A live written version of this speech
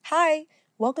Hi,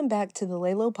 welcome back to the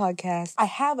Laylo podcast. I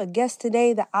have a guest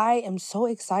today that I am so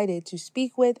excited to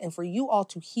speak with and for you all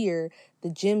to hear the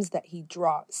gems that he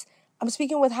drops. I'm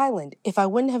speaking with HYLYND. If I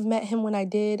wouldn't have met him when I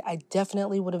did, I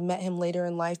definitely would have met him later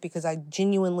in life because I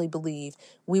genuinely believe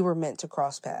we were meant to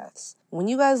cross paths. When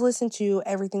you guys listen to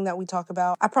everything that we talk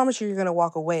about, I promise you're going to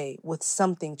walk away with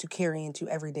something to carry into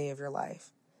every day of your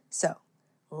life. So,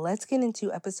 let's get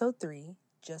into episode 3,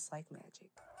 Just Like Magic.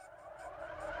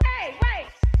 Hey, wait,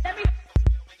 let me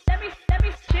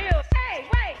chill. Hey,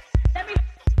 wait, let me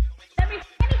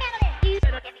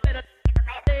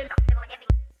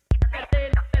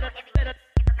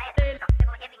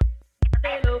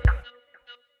handle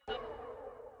it.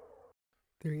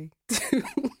 Three, two,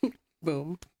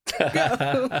 boom.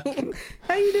 Go.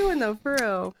 How you doing though, for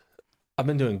real? I've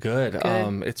been doing good.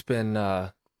 It's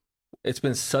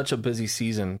been such a busy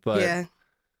season,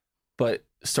 but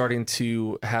starting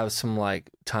to have some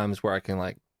like times where I can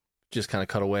like just kind of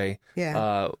cut away.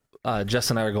 Yeah.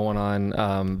 Jess and I are going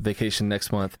on vacation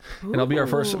next month, and it'll be our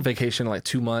first vacation in like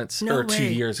 2 months or 2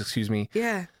 years, excuse me.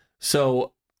 Yeah.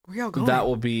 So where y'all going? That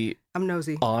will be. I'm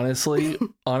nosy. Honestly,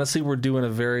 we're doing a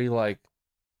very like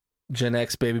Gen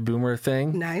X baby boomer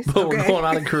thing. Nice. But we're going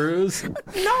on a cruise.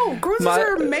 No, cruises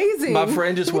are amazing. My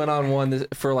friend just went on one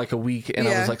for like a week, and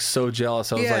I was like so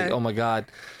jealous. I was like, oh my God.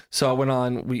 So I went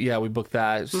on, we booked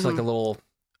that. It's just like a little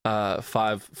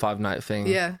five night thing.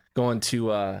 Yeah. Going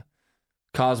to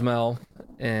Cozumel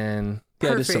and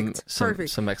just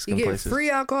some Mexican you get places. Free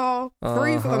alcohol,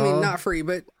 free I mean not free,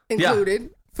 but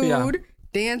included. Food,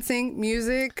 dancing,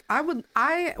 music. I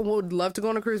would love to go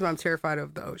on a cruise, but I'm terrified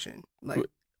of the ocean. Like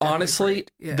honestly,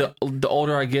 the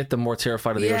older I get, the more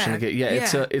terrified of the ocean I get.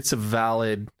 It's a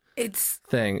valid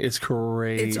thing. It's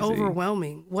crazy. It's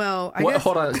overwhelming. Well, I guess.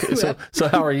 Hold on. So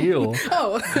how are you?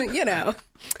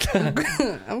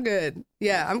 I'm good.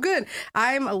 Yeah, I'm good.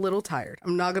 I'm a little tired.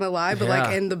 I'm not gonna lie, but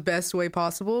like in the best way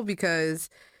possible because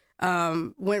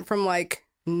went from like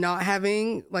not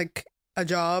having like a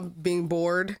job, being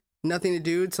bored, nothing to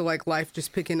do, to like life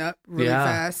just picking up really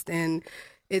fast, and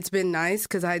it's been nice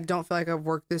because I don't feel like I've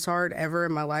worked this hard ever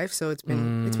in my life. So it's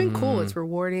been cool. It's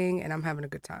rewarding, and I'm having a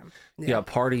good time. Yeah,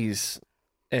 parties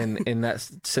and in that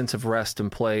sense of rest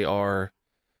and play are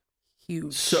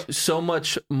huge. So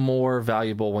much more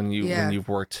valuable when you've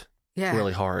worked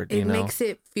really hard. It makes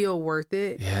it feel worth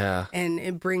it. Yeah, and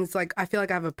it brings like I feel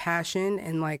like I have a passion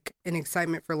and like an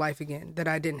excitement for life again that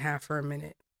I didn't have for a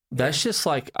minute. That's just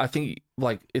like, I think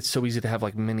like it's so easy to have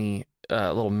like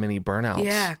little mini burnouts.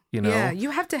 Yeah. Yeah.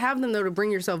 You have to have them though to bring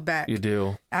yourself back. You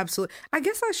do. Absolutely. I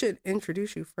guess I should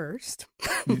introduce you first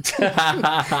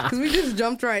because we just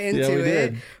jumped right into it.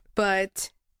 Did. But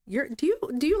do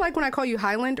you like when I call you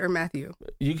HYLYND or Matthew?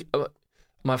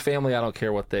 My family, I don't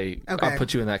care what I'll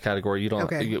put you in that category. You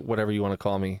don't, whatever you want to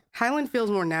call me. HYLYND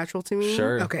feels more natural to me.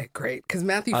 Sure. Okay, great. Because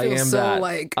Matthew feels so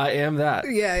like. I am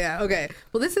that. Yeah. Okay.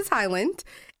 Well, this is HYLYND,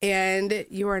 and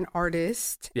you are an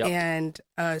artist and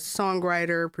a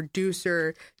songwriter,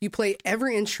 producer. You play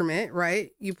every instrument,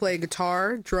 right? You play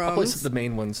guitar, drums. I play the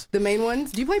main ones. The main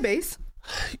ones? Do you play bass?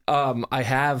 I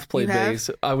have played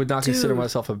bass. I would not consider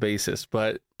myself a bassist,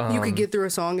 but. You could get through a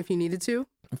song if you needed to?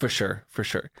 For sure.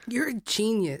 You're a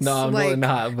genius. No, I'm really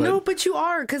not. But... No, but you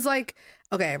are. Because, like,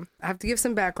 okay, I have to give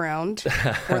some background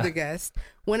for the guest.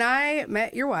 When I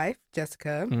met your wife,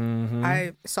 Jessica,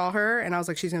 I saw her and I was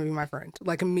like, she's going to be my friend.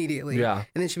 Like, immediately. Yeah.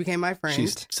 And then she became my friend. She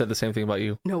said the same thing about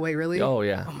you. No way, really? Oh,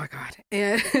 yeah. Oh, my God.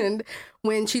 And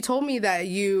when she told me that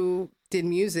you did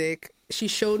music, she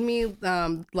showed me,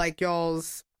 like,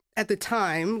 y'all's, at the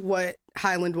time, what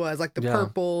HYLYND was, like the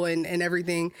purple and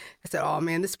everything. I said, oh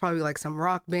man, this is probably like some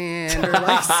rock band or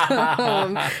like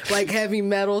some like heavy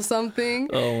metal something.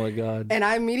 Oh my God. And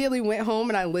I immediately went home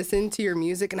and I listened to your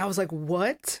music and I was like,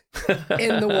 what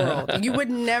in the world? You would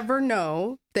never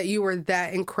know that you were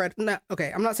that incredible.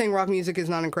 Okay, I'm not saying rock music is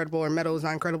not incredible or metal is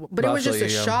not incredible, but it was just a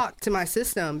shock to my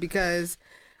system because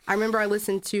I remember I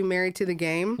listened to Married to the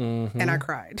Game and I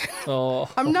cried. Oh.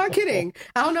 I'm not kidding.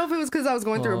 I don't know if it was because I was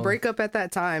going through a breakup at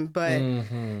that time, but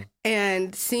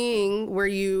and seeing where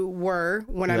you were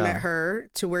when I met her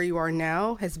to where you are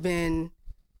now has been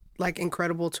like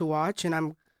incredible to watch. And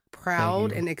I'm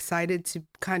proud and excited to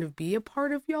kind of be a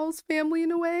part of y'all's family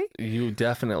in a way. You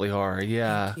definitely are.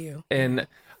 Yeah. Thank you. And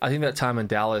I think that time in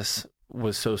Dallas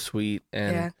was so sweet.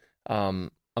 And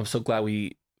I'm so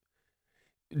glad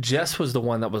Jess was the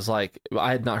one that was like,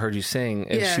 I had not heard you sing,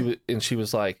 and she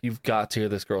was like, you've got to hear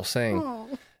this girl sing.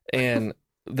 Aww. And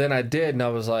then I did, and I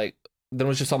was like, then it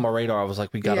was just on my radar. I was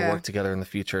like, we got to work together in the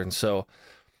future. And so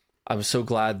I'm so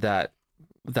glad that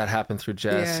that happened through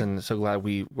Jess, Yeah. and so glad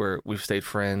we've stayed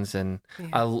friends, and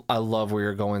Yeah. I love where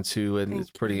you're going to, and Thank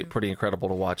it's pretty incredible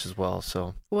to watch as well.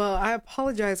 So Well, I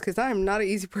apologize because I am not an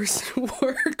easy person to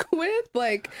work with.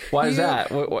 Like, why is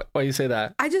that? Why you say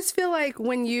that? I just feel like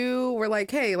when you were like,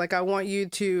 hey, like I want you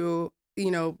to,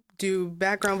 do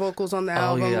background vocals on the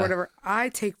album or whatever, I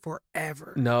take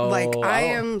forever. No, like I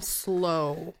am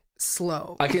slow.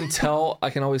 I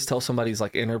can always tell somebody's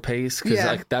like inner pace, because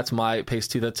like that's my pace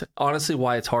too. That's honestly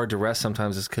why it's hard to rest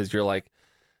sometimes, is because you're like,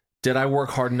 did I work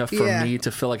hard enough for me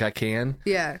to feel like I can?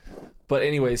 Yeah. But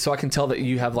anyway, so I can tell that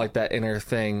you have like that inner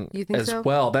thing You think as so?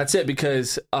 well. That's it,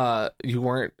 because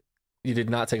you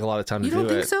did not take a lot of time to You do don't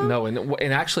think it. so? No,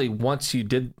 and actually once you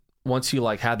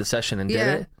like had the session and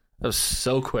did it was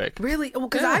so quick. Really? Well,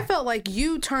 because I felt like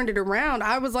you turned it around.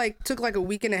 I was like, took like a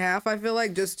week and a half, I feel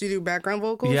like, just to do background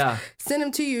vocals. Yeah. Send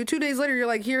them to you. 2 days later, you're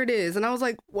like, here it is. And I was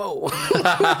like, whoa.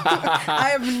 I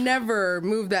have never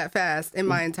moved that fast in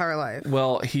my entire life.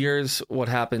 Well, here's what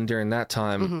happened during that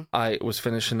time. Mm-hmm. I was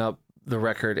finishing up the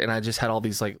record, and I just had all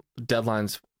these like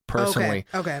deadlines personally.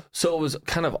 Okay. So it was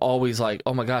kind of always like,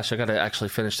 oh my gosh, I got to actually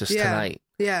finish this tonight.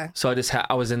 Yeah. So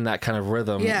I was in that kind of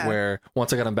rhythm where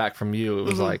once I got them back from you, it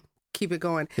was like, keep it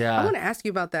going. Yeah. I want to ask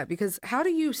you about that, because how do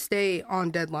you stay on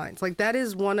deadlines? Like that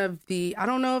is one of the, I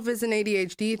don't know if it's an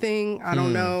ADHD thing. I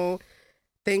don't know.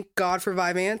 Thank God for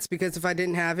Vyvanse, because if I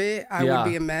didn't have it, I would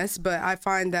be a mess. But I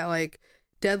find that like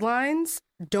deadlines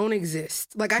don't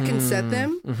exist. Like I can set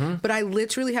them, but I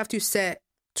literally have to set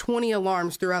 20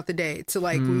 alarms throughout the day to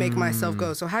like make myself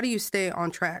go. So how do you stay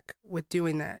on track with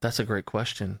doing that? That's a great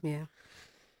question. Yeah.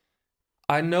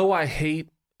 I know I hate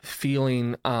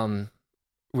feeling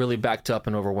really backed up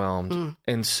and overwhelmed.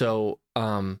 And so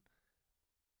I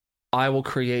will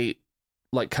create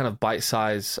like kind of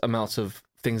bite-sized amounts of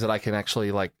things that I can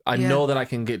actually like, I know that I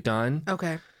can get done.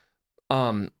 Okay.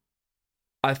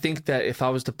 I think that if I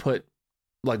was to put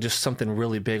like just something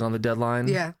really big on the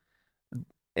deadline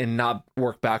and not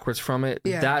work backwards from it,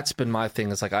 that's been my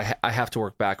thing. It's like I have to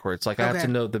work backwards. Like I have to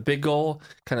know the big goal,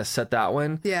 kind of set that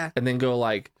one, and then go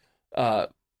like,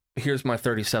 here's my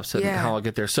 30 steps and how I'll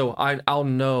get there. So I'll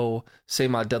know, say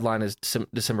my deadline is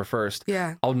December 1st.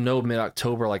 Yeah. I'll know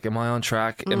mid-October, like, am I on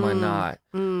track? Am I not?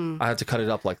 I have to cut it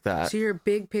up like that. So your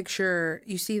big picture,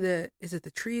 you see is it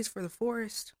the trees for the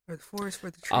forest or the forest for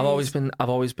the trees? I've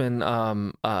always been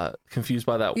confused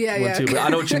by that one too, but I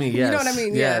know what you mean. Yes. You know what I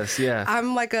mean? Yes. Yeah.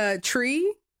 I'm like a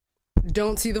tree.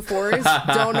 Don't see the forest.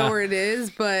 Don't know where it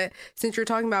is. But since you're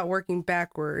talking about working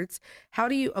backwards,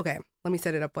 okay, let me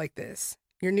set it up like this.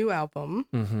 Your new album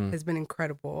has been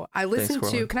incredible. I listened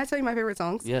to, can I tell you my favorite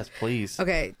songs? Yes, please.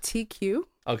 Okay, TQ.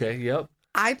 Okay, yep.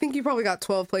 I think you probably got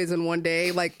 12 plays in one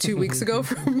day, like 2 weeks ago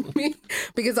from me,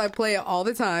 because I play it all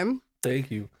the time. Thank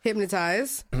you.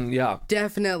 Hypnotize. Yeah.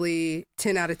 Definitely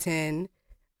 10 out of 10.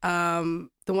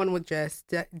 The one with Jess,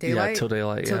 Daylight. Yeah, Till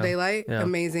Daylight. Till Daylight. Yeah.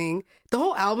 Amazing. The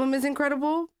whole album is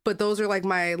incredible, but those are like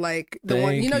my, like, the Thank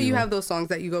one, you. you have those songs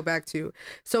that you go back to.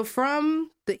 So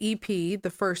from the EP, the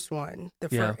first one,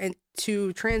 and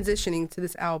to transitioning to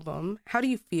this album, how do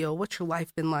you feel? What's your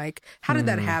life been like? How did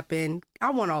that happen?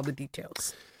 I want all the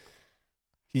details.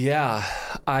 Yeah.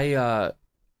 I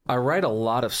write a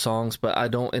lot of songs, but I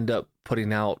don't end up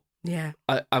putting out. Yeah.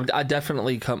 I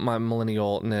definitely my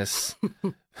millennialness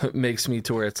makes me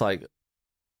to where it's like,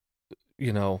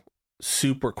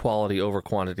 super quality over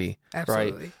quantity.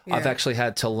 Absolutely. Right? Yeah. I've actually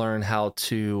had to learn how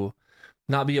to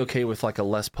not be okay with like a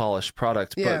less polished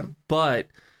product, but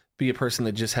be a person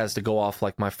that just has to go off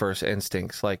like my first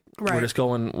instincts. Like we're just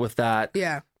going with that.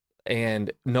 Yeah.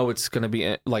 And no, it's going to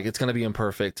be like, it's going to be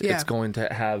imperfect. Yeah. It's going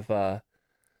to have,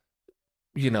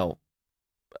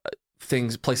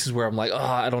 places where I'm like, oh,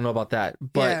 I don't know about that.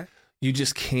 But you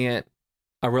just can't,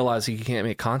 I realize you can't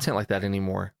make content like that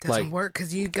anymore. Doesn't work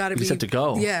because you got to be. You just have to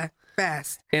go. Yeah,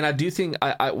 fast. And I do think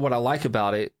what I like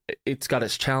about it, it's got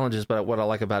its challenges, but what I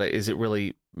like about it is it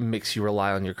really makes you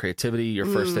rely on your creativity, your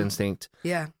first instinct.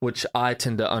 Yeah. Which I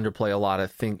tend to underplay a lot. I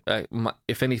think,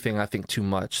 if anything, I think too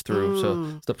much through.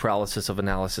 So it's the paralysis of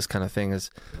analysis kind of thing,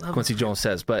 as Quincy Jones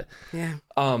says. But yeah.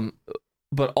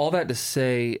 But all that to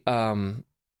say,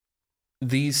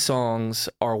 these songs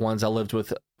are ones I lived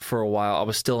with for a while. I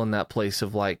was still in that place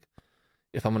of like,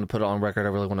 if I'm going to put it on record, I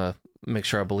really want to make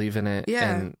sure I believe in it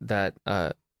and that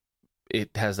it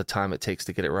has the time it takes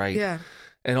to get it right. Yeah.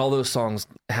 And all those songs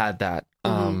had that.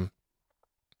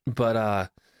 But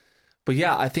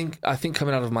yeah, I think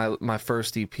coming out of my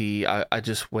first EP, I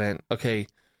just went, okay,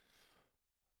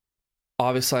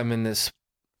 obviously I'm in this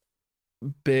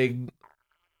big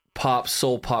pop,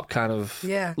 soul pop kind of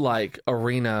like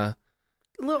arena.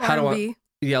 A little R&B.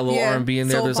 A little R&B in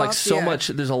there. There's like so much.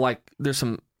 There's there's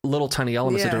some little tiny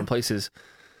elements in different places.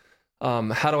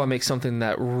 How do I make something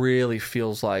that really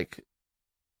feels like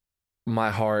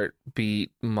my heart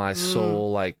beat, my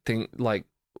soul, like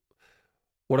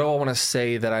what do I want to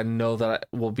say that I know that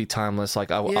will be timeless?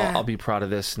 Like I'll be proud of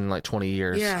this in like 20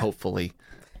 years, hopefully.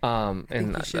 I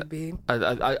think you should be.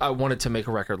 I wanted to make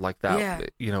a record like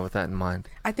that, you know, with that in mind.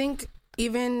 I think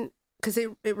even because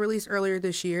it released earlier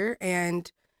this year,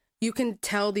 and you can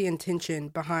tell the intention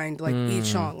behind like each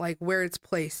song, like where it's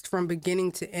placed from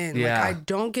beginning to end. Like I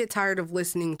don't get tired of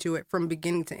listening to it from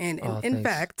beginning to end. And in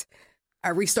fact, I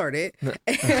restart it,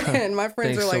 and my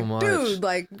friends are like, dude,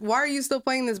 like, why are you still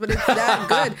playing this? But it's that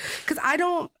good.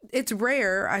 Because it's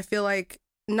rare. I feel like,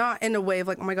 not in a way of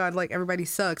like, oh my God, like everybody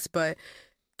sucks, but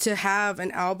to have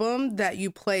an album that you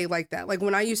play like that. Like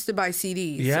when I used to buy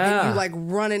CDs and you like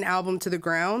run an album to the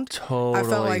ground. Totally. I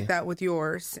felt like that with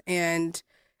yours. And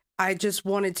I just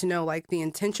wanted to know like the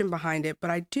intention behind it, but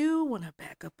I do want to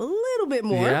back up a little bit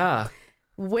more. Yeah.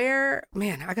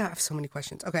 Man, I got so many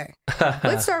questions. Okay.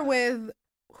 Let's start with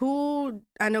who,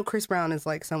 I know Chris Brown is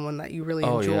like someone that you really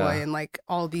enjoy and like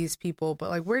all these people, but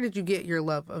like where did you get your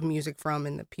love of music from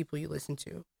and the people you listen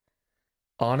to?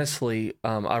 Honestly,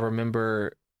 I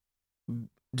remember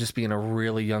just being a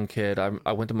really young kid.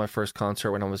 I went to my first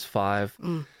concert when I was 5.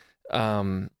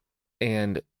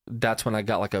 And that's when I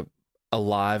got like a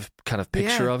live kind of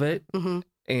picture of it.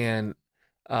 And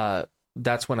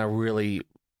that's when I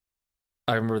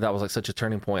remember that was like such a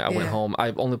turning point. I went home.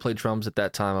 I only played drums at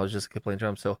that time. I was just a kid playing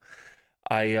drums. So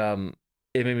it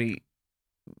made me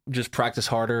just practice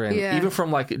harder. And even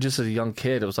from like just as a young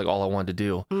kid, it was like all I wanted to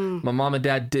do. My mom and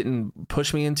dad didn't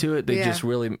push me into it. They just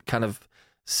really kind of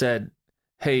said,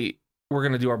 hey, we're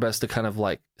going to do our best to kind of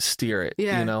like steer it,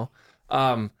 you know?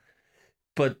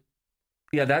 But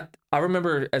yeah, that I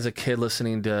remember as a kid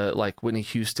listening to like Whitney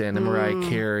Houston and Mariah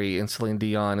Carey and Celine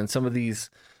Dion and some of these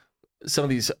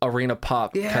arena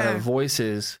pop kind of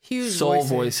voices, huge soul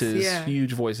voices,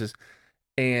 huge voices.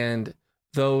 And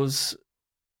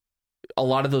a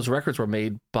lot of those records were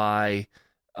made by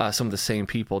some of the same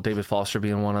people, David Foster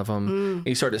being one of them. And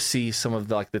you start to see some of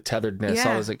the tetheredness.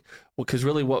 I was like, well, because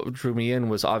really what drew me in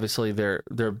was obviously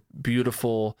they're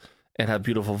beautiful and have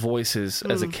beautiful voices.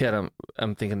 As a kid,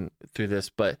 I'm thinking through this,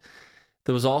 but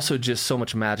there was also just so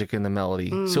much magic in the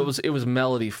melody. So it was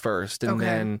melody first, and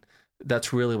then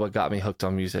that's really what got me hooked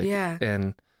on music. Yeah.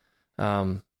 And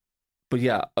but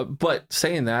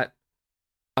saying that,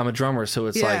 I'm a drummer, so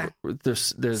it's like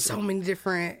there's so many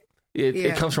different.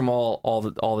 It comes from all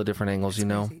the different angles, you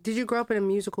know. Did you grow up in a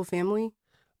musical family?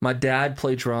 My dad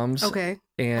played drums. Okay.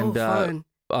 And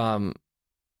fun.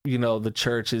 You know, the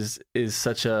church is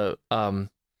such a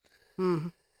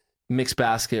mixed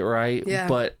basket, right? Yeah.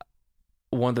 But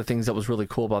one of the things that was really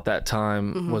cool about that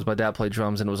time was my dad played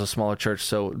drums, and it was a smaller church,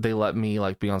 so they let me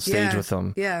like be on stage with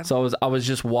them. Yeah. So I was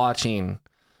just watching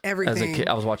everything. As a kid,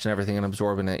 I was watching everything and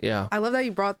absorbing it. Yeah. I love that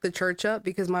you brought the church up,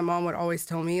 because my mom would always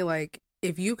tell me, like,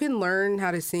 if you can learn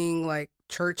how to sing like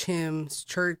church hymns,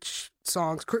 church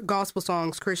songs, gospel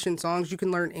songs, Christian songs, you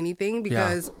can learn anything,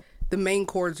 because the main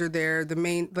chords are there, the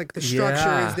main, like the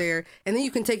structure is there, and then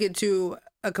you can take it to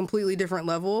a completely different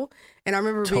level. And I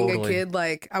remember being a kid,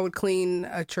 like I would clean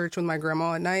a church with my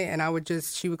grandma at night, and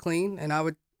she would clean and I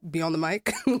would be on the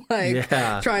mic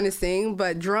trying to sing.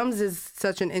 But drums is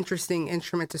such an interesting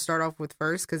instrument to start off with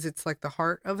first, because it's like the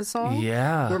heart of a song,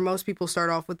 where most people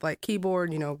start off with like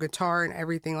keyboard, you know, guitar and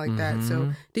everything like that.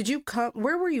 So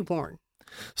where were you born?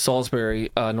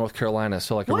 Salisbury, North Carolina.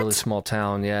 So like a really small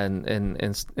town, in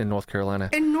North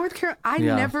Carolina. In North Carolina, I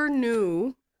never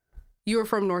knew you were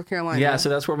from North Carolina. Yeah, so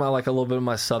that's where my like a little bit of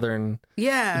my southern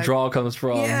drawl comes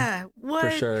from. Yeah, what?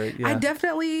 For sure. Yeah. I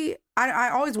definitely, I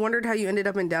always wondered how you ended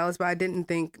up in Dallas, but I didn't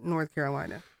think North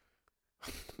Carolina.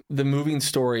 The moving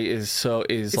story is so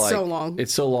long.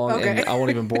 It's so long, okay. And I won't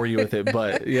even bore you with it.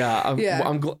 But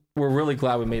we're really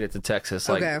glad we made it to Texas.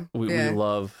 Like we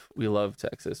love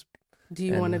Texas. Do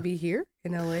you want to be here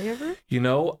in LA ever? You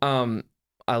know,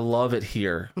 I love it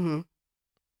here.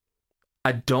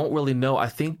 I don't really know. I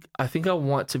think I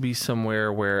want to be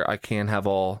somewhere where I can have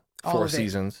all 4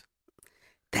 seasons.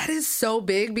 That is so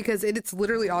big, because it's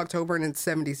literally October and it's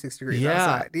 76 degrees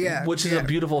outside. Yeah, which is a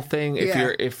beautiful thing if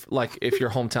your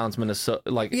hometown's Minnesota,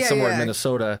 like somewhere in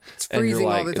Minnesota, it's freezing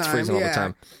all the time. It's freezing all the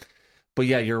time. But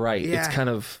yeah, you're right. Yeah. It's kind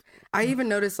of. I even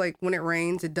noticed like when it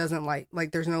rains, it doesn't like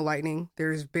there's no lightning,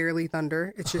 there's barely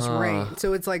thunder. It's just rain,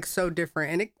 so it's like so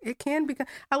different, and it can be.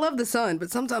 I love the sun, but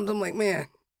sometimes I'm like, man,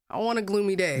 I want a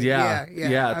gloomy day.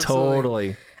 Yeah,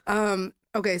 totally.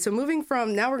 Okay, so moving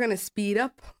from now, we're gonna speed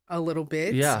up a little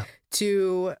bit.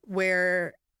 To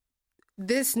where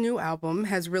this new album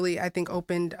has really, I think,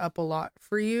 opened up a lot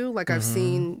for you. Like I've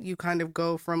seen you kind of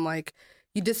go from like,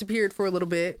 you disappeared for a little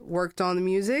bit, worked on the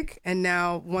music, and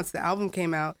now once the album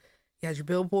came out, you had your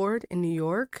billboard in New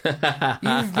York.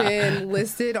 You've been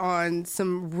listed on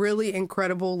some really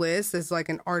incredible lists as like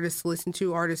an artist to listen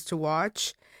to, artist to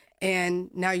watch. And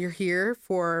now you're here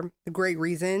for the great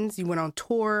reasons. You went on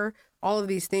tour, all of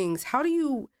these things. How do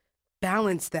you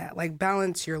balance that? Like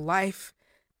balance your life,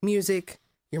 music,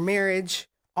 your marriage,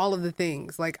 all of the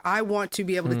things. Like I want to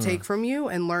be able to take from you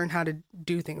and learn how to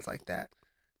do things like that.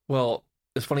 Well,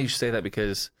 it's funny you should say that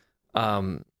because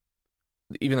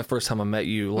even the first time I met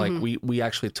you, like we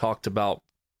actually talked about,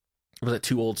 was it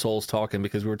two old souls talking,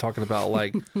 because we were talking about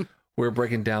like we were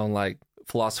breaking down like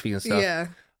philosophy and stuff. Yeah.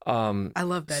 I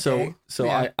love that. So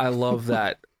yeah. I love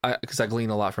that because I glean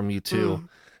a lot from you too.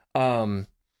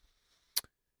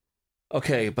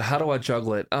 Okay, but how do I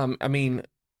juggle it? I mean,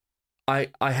 I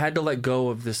had to let go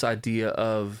of this idea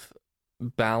of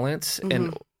balance,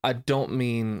 and I don't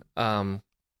mean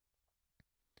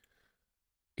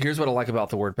here's what I like about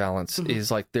the word balance is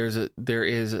like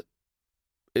it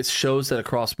shows that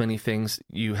across many things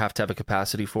you have to have a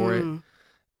capacity for it,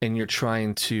 and you're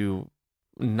trying to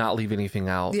not leave anything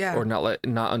out or not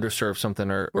underserve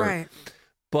something or right.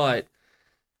 But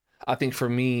I think for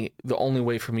me, the only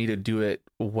way for me to do it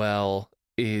well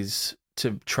is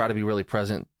to try to be really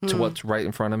present to what's right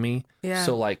in front of me. Yeah.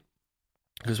 So like,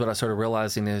 because what I started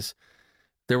realizing is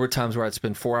there were times where I'd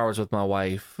spend 4 hours with my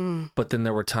wife, but then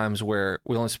there were times where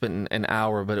we only spent an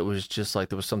hour, but it was just like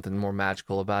there was something more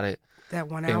magical about it. That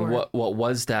 1 hour. And what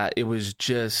was that? It was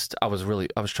just I was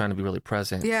trying to be really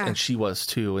present. Yeah. And she was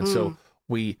too. And so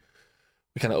we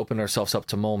kind of opened ourselves up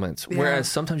to moments. Yeah. Whereas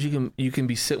sometimes you can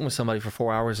be sitting with somebody for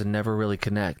 4 hours and never really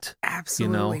connect.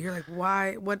 Absolutely. You know? You're like,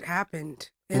 why? What happened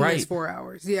in those 4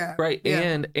 hours? Yeah. Right.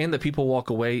 Yeah. And the people walk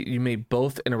away. You may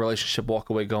both in a relationship walk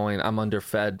away going, I'm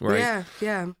underfed. Right. Yeah.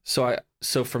 Yeah.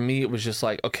 So for me, it was just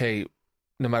like, okay,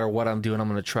 no matter what I'm doing, I'm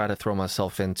going to try to throw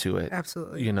myself into it.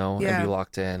 Absolutely. You know, and be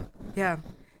locked in. Yeah.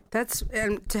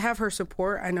 And to have her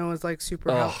support, I know is like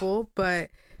super helpful, but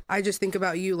I just think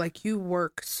about you, like you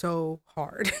work so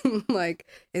hard, like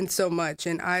in so much.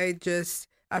 And I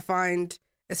find,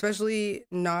 especially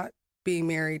not being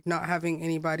married, not having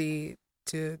anybody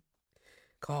to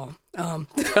call, a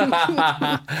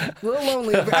little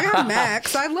lonely. But I got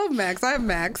Max. I love Max. I have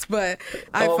Max, but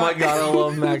my God, I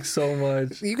love Max so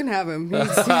much. You can have him.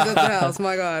 He's at the house.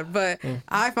 My God. But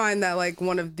I find that like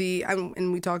one of the,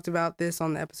 and we talked about this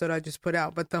on the episode I just put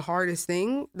out, but the hardest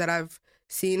thing that I've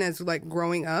seen as like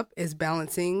growing up is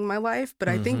balancing my life. But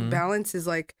I think balance is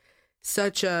like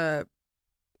such a,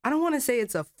 I don't want to say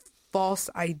it's a false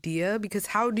idea, because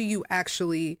how do you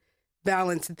actually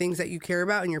balance the things that you care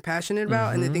about and you're passionate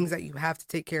about and the things that you have to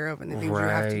take care of and the things you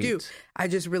have to do? I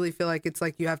just really feel like it's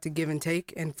like you have to give and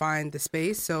take and find the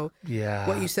space. So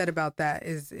what you said about that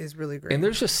is really great. And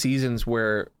there's just seasons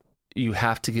where you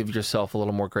have to give yourself a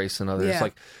little more grace than others. Yeah.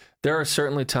 Like there are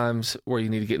certainly times where you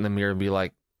need to get in the mirror and be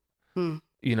like,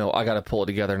 you know, I got to pull it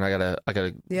together and I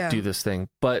gotta do this thing.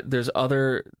 But there's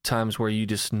other times where you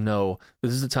just know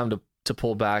this is the time to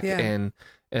pull back and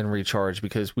recharge,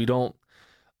 because we don't,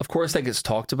 of course that gets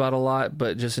talked about a lot,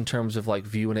 but just in terms of like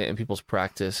viewing it in people's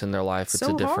practice in their life, it's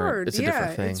a different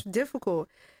thing. It's difficult.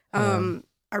 I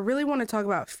really want to talk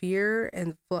about fear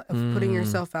and of putting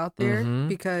yourself out there,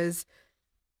 because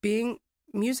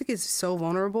music is so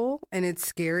vulnerable and it's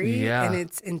scary and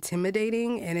it's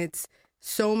intimidating and it's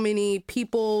so many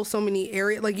people, so many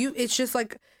areas, like it's just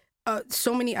like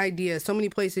so many ideas, so many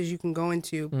places you can go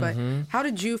into. But how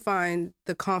did you find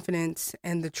the confidence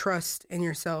and the trust in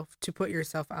yourself to put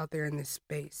yourself out there in this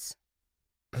space?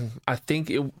 I think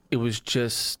it was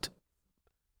just,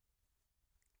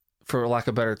 for lack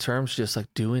of better terms, just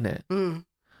like doing it.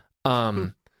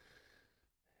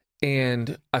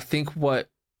 And I think what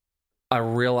I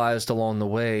realized along the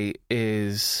way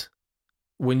is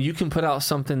when you can put out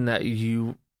something that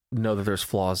you know that there's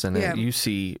flaws in it, you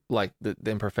see like the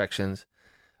imperfections,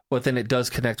 but then it does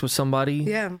connect with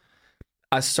somebody.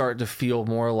 I start to feel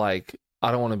more like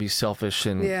I don't want to be selfish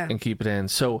and keep it in.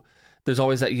 So there's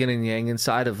always that yin and yang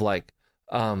inside of like,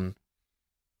 I'm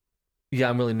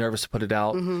really nervous to put it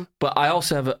out, but I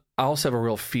also have a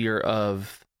real fear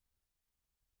of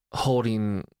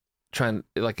trying,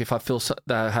 like if I feel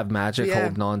that I have magic,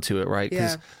 holding on to it, right?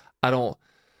 Because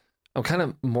I'm kind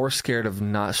of more scared of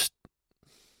not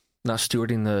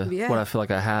stewarding what I feel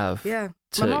like I have.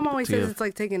 My mom always says it's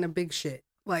like taking a big shit.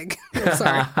 Like, I'm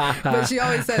sorry, but she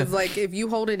always says like if you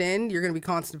hold it in, you're gonna be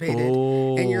constipated,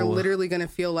 and you're literally gonna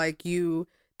feel like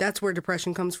that's where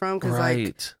depression comes from. Because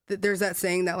like there's that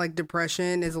saying that like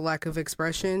depression is a lack of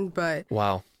expression, but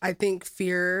wow, I think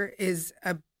fear is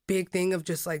a big thing of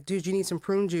just like, dude, you need some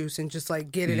prune juice and just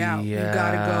like get it out. You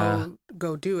gotta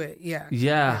go do it.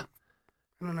 Yeah.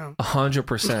 I don't know.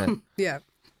 100%. Yeah.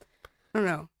 I don't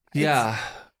know. Yeah.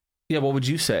 What would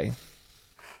you say?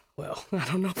 Well, I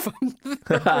don't know if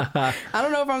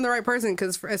I'm the right person,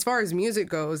 because as far as music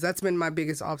goes, that's been my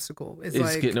biggest obstacle. It's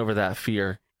like getting over that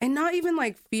fear. And not even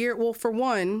like fear. Well, for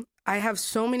one, I have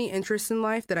so many interests in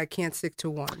life that I can't stick to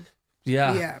one.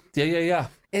 Yeah.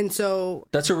 And so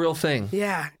that's a real thing.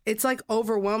 Yeah. It's like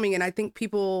overwhelming. And I think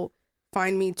people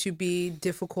find me to be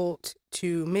difficult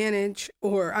to manage,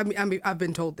 or I've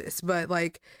been told this, but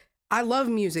like, I love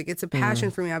music. It's a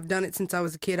passion for me. I've done it since I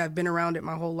was a kid. I've been around it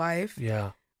my whole life.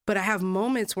 Yeah. But I have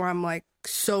moments where I'm like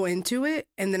so into it.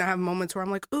 And then I have moments where I'm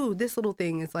like, ooh, this little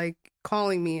thing is like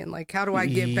calling me, and like, how do I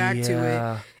get back to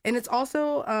it? And it's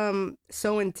also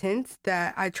so intense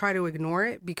that I try to ignore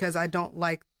it because I don't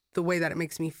like the way that it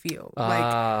makes me feel.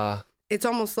 Like, it's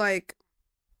almost like,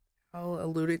 I'll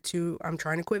allude it to, I'm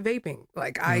trying to quit vaping.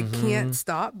 Like, I can't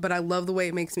stop, but I love the way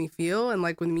it makes me feel. And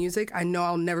like with music, I know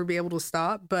I'll never be able to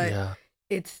stop, but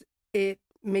it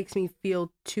makes me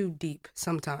feel too deep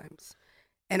sometimes.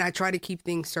 And I try to keep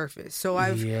things surface. So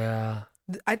I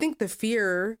think the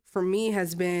fear for me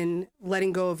has been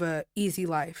letting go of a easy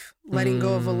life, letting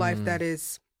go of a life that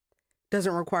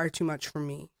doesn't require too much from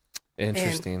me.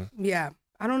 Interesting. And,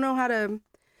 I don't know how to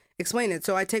explain it.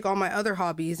 So I take all my other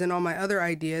hobbies and all my other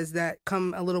ideas that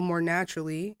come a little more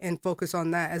naturally and focus on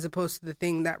that, as opposed to the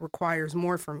thing that requires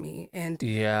more from me. And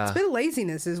it's been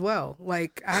laziness as well.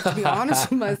 Like, I have to be honest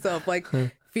with myself. Like,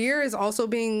 fear is also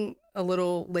being a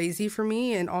little lazy for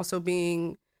me, and also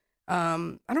being, I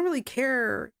don't really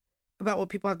care about what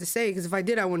people have to say, because if I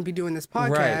did, I wouldn't be doing this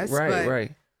podcast.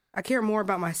 Right. I care more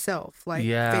about myself, like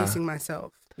facing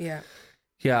myself. Yeah,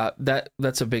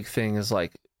 that's a big thing, is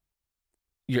like,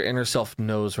 your inner self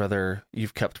knows whether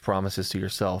you've kept promises to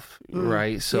yourself,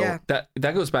 right? So that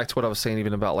goes back to what I was saying,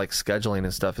 even about like scheduling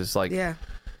and stuff, is like,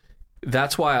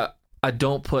 that's why I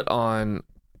don't put on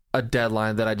a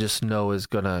deadline that I just know is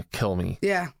gonna kill me.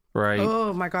 Yeah. Right.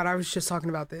 Oh my God, I was just talking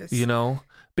about this. You know,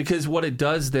 because what it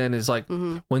does then is like,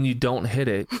 when you don't hit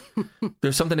it,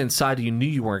 there's something inside you knew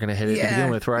you weren't gonna hit it to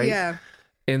begin with, right? Yeah.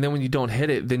 And then when you don't hit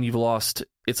it, then you've lost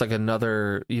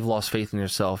faith in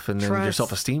yourself, and then your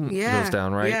self-esteem goes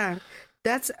down, right? Yeah.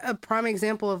 That's a prime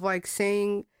example of like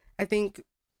saying, I think,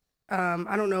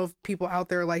 I don't know if people out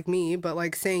there like me, but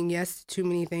like saying yes to too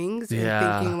many things and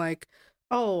thinking like,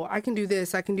 oh, I can do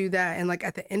this, I can do that. And like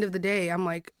at the end of the day, I'm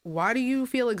like, why do you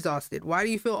feel exhausted? Why do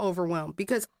you feel overwhelmed?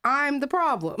 Because I'm the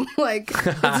problem. Like,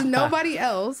 it's nobody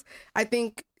else. I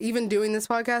think even doing this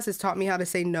podcast has taught me how to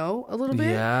say no a little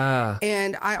bit. Yeah.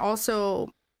 And I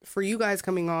also, for you guys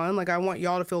coming on, like, I want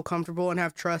y'all to feel comfortable and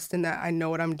have trust in that I know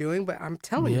what I'm doing, but I'm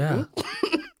telling you,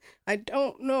 I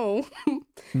don't know.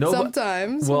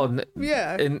 Sometimes. Well,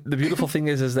 and the beautiful thing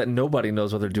is that nobody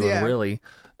knows what they're doing, really.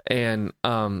 And,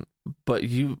 but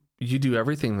you do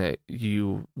everything that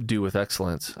you do with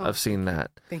excellence. I've seen that.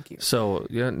 Thank you. So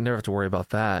you never have to worry about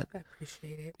that. I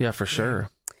appreciate it. Yeah, for sure.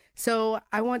 So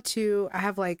I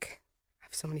have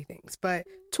so many things, but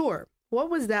tour,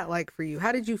 what was that like for you?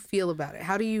 How did you feel about it?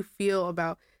 How do you feel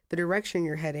about the direction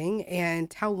you're heading,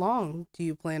 and how long do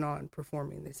you plan on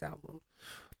performing this album?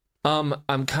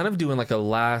 I'm kind of doing like a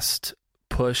last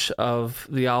push of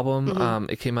the album.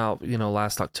 It came out,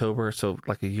 last October, so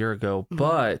like a year ago.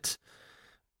 But,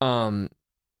 I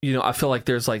feel like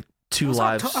there's like two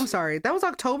lives. I'm sorry, that was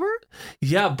October?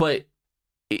 Yeah, but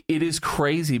it is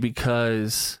crazy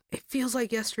because it feels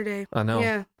like yesterday. I know.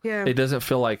 Yeah. It doesn't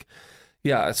feel like.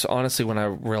 Yeah, it's honestly when I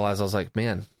realized, I was like,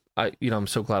 man, I'm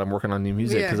so glad I'm working on new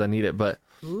music because I need it. But,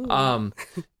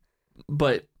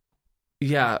 but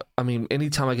yeah, I mean,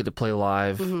 anytime I get to play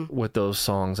live with those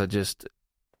songs, it's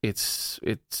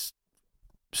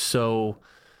so,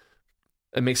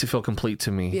 it makes it feel complete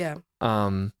to me. Yeah.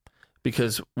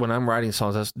 Because when I'm writing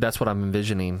songs, that's what I'm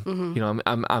envisioning.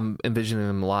 I'm envisioning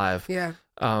them live. Yeah.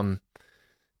 And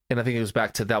I think it goes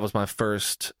back to, that was my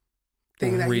first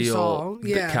thing that you saw.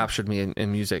 That captured me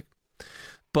in music.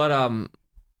 But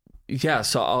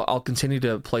so I'll continue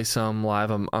to play some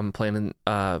live. I'm playing in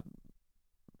a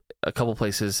couple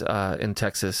places in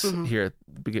Texas here at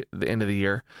the end of the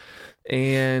year.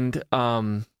 And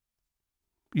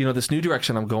this new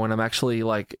direction I'm going, I'm actually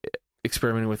like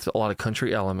experimenting with a lot of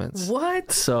country elements.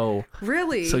 What? So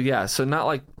really? So not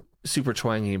like super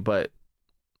twangy, but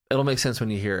it'll make sense when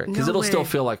you hear it, because it'll still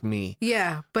feel like me.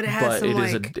 Yeah, but it has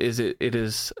some, it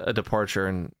is a departure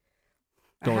and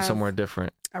going somewhere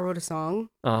different. I wrote a song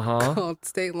Uh-huh. called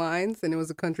State Lines, and it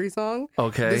was a country song.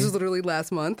 Okay. This was literally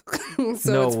last month.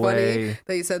 So No it's way. funny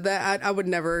that you said that. I would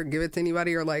never give it to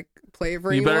anybody or like play it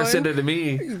for You anyone. better send it to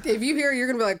me. If you hear it, you're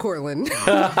going to be like, Cortland.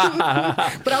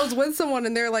 But I was with someone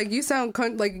and they're like, you sound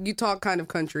like you talk kind of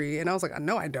country. And I was like,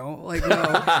 no, I don't. Like, no.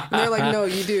 And they're like, no,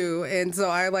 you do. And so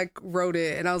I like wrote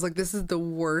it and I was like, this is the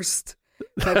worst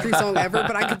country song ever.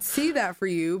 But I could see that for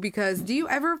you because do you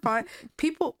ever find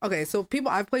people, okay, so people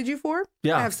I've played you for,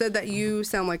 Yeah. have said that you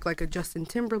sound like a Justin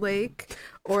Timberlake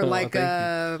or like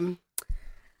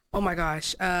oh my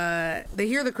gosh, they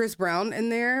hear the Chris Brown in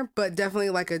there, but definitely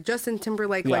like a Justin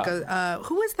Timberlake, like a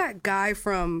who is that guy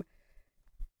from?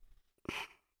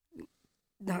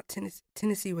 Not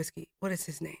Tennessee Whiskey. What is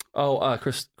his name? Oh,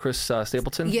 Chris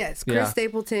Stapleton. Yes, Chris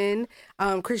Stapleton,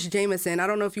 Chris Jameson. I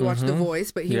don't know if you watched The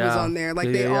Voice, but he was on there.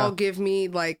 Like they all give me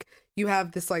like you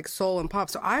have this like soul and pop.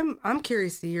 So I'm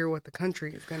curious to hear what the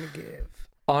country is gonna give.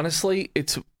 Honestly,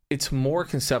 it's more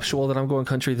conceptual that I'm going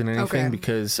country than anything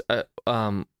because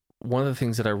one of the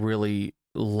things that I really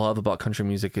love about country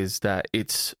music is that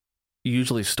it's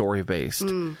usually story based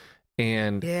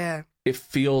and it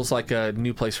feels like a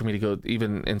new place for me to go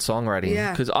even in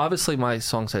songwriting because obviously my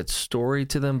songs had story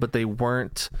to them but they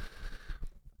weren't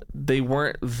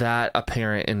that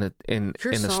apparent in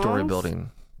the story building.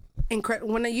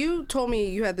 When you told me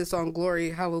you had this song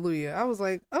Glory Hallelujah, I was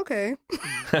like, okay,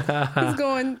 he's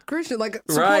going Christian, like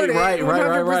support it,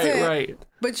 100%. Right.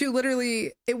 But you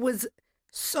literally, it was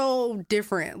so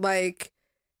different. Like,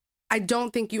 I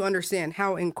don't think you understand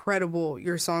how incredible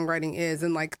your songwriting is,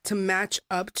 and like to match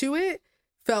up to it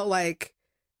felt like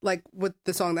with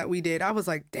the song that we did, I was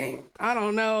like, dang, I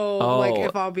don't know, like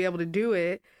if I'll be able to do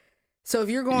it. So if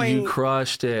you're going, you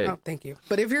crushed it. Oh, thank you.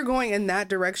 But if you're going in that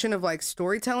direction of like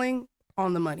storytelling,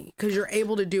 on the money, because you're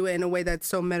able to do it in a way that's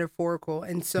so metaphorical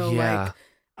and so like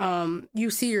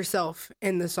you see yourself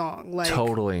in the song, like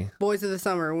totally Boys of the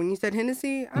Summer. When you said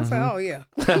Hennessy, I was like, oh yeah,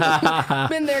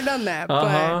 been there, done that.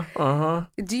 But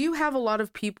do you have a lot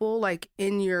of people like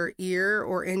in your ear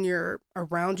or in your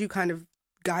around you kind of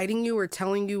guiding you or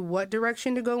telling you what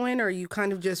direction to go in, or are you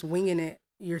kind of just winging it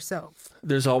yourself?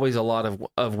 There's always a lot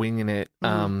of winging it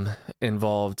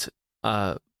involved,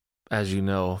 as you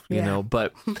know,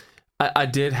 but I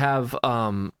did have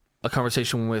a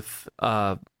conversation with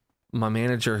my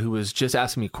manager who was just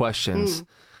asking me questions,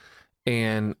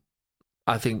 and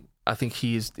I think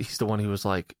he's the one who was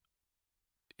like,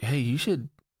 "Hey, you should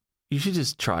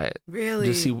just try it,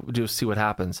 really, just see what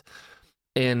happens."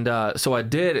 And so I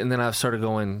did, and then I started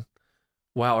going,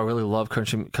 "Wow, I really love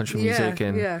country music,"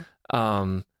 and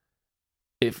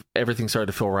if everything started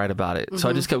to feel right about it, so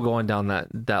I just kept going down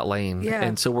that lane,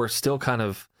 and so we're still kind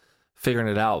of figuring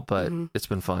it out, but it's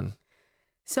been fun.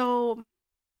 So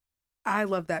I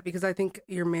love that because I think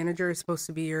your manager is supposed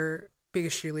to be your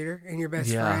biggest cheerleader and your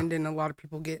best friend, and a lot of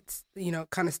people get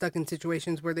kind of stuck in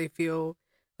situations where they feel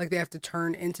like they have to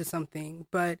turn into something.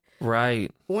 But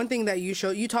one thing that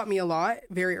you taught me a lot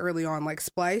very early on, like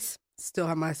Splice, still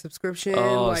have my subscription,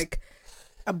 like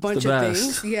a bunch of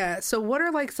things. So what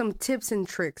are like some tips and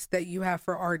tricks that you have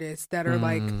for artists that are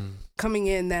like coming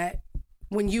in that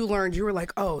when you learned, you were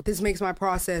like, oh, this makes my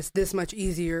process this much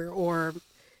easier, or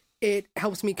it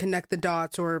helps me connect the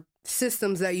dots, or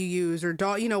systems that you use, or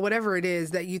whatever it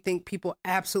is that you think people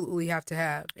absolutely have to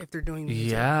have if they're doing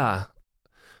music?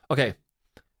 Okay.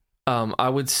 I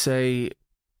would say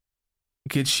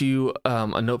get you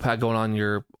a notepad going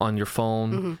on your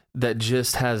phone that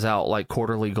just has out like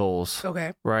quarterly goals.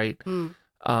 Okay. Right.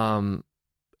 And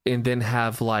then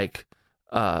have like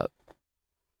a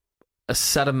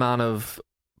set amount of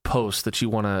posts that you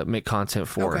want to make content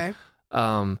for. Okay.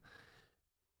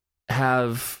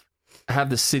 Have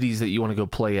the cities that you want to go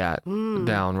play at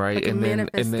down, right? Like and a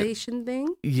manifestation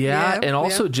thing. And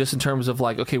also just in terms of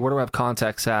like, okay, where do I have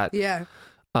contacts at?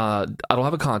 I don't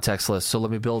have a contacts list, so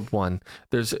let me build one.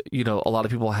 There's a lot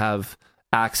of people have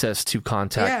access to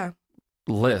contact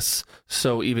lists,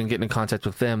 so even getting in contact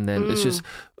with them, then it's just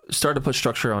start to put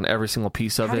structure on every single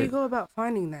piece of it. How do you go about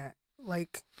finding that?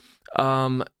 Like,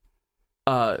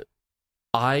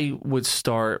 I would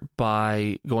start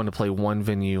by going to play one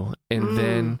venue and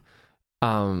then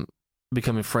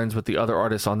becoming friends with the other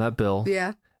artists on that bill.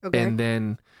 Yeah. Okay. And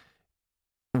then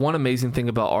one amazing thing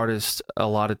about artists a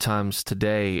lot of times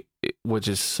today, which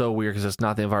is so weird because it's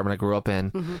not the environment I grew up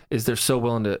in, is they're so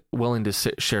willing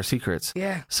to share secrets.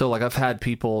 Yeah. So like I've had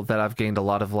people that I've gained a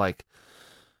lot of like,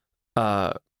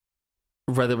 whether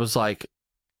it was like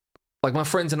my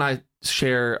friends and I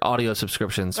share audio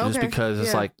subscriptions just because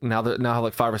it's like now I have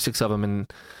like 5 or 6 of them,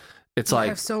 and It's you like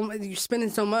have you're spending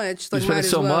so much. Like, you're spending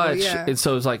so much, yeah. and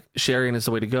so it's like sharing is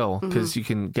the way to go because you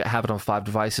can have it on 5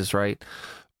 devices, right?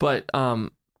 But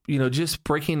just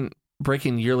breaking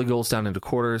yearly goals down into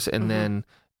quarters and then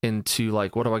into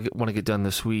like, what do I want to get done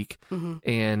this week,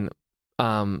 and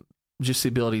just the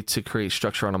ability to create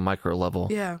structure on a micro level.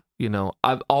 Yeah,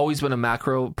 I've always been a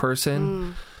macro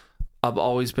person. I've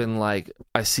always been like,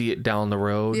 I see it down the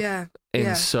road. Yeah,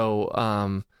 and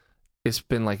so it's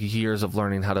been like years of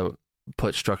learning how to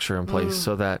put structure in place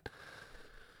so that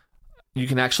you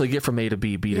can actually get from A to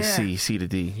B, B to C, C to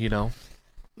D,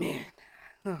 Man.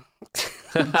 Oh.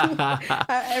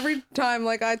 Every time,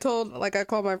 I called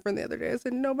my friend the other day, I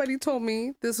said, nobody told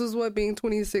me this was what being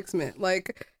 26 meant.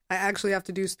 Like, I actually have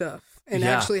to do stuff and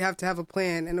actually have to have a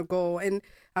plan and a goal. And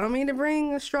I don't mean to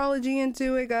bring astrology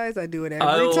into it, guys. I do it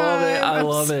every time. I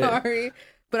love it. Sorry.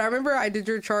 But I remember I did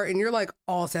your chart and you're like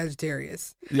all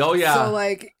Sagittarius. Oh, yeah. So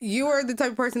like you are the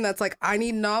type of person that's like, I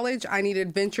need knowledge. I need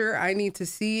adventure. I need to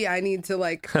see. I need to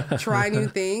like try new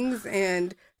things.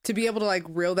 And to be able to like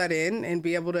reel that in and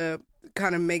be able to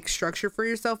kind of make structure for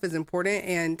yourself is important.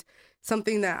 And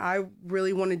something that I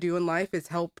really want to do in life is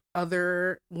help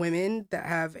other women that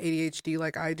have ADHD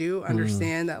like I do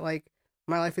understand that like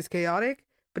my life is chaotic,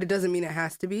 but it doesn't mean it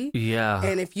has to be. Yeah.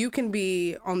 And if you can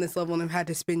be on this level and have had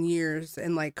to spend years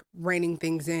and like reining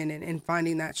things in and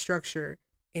finding that structure,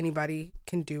 anybody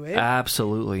can do it.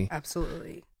 Absolutely.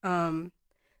 Absolutely.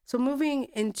 So moving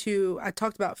into, I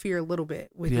talked about fear a little bit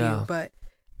with you, but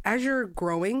as you're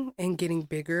growing and getting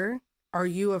bigger, are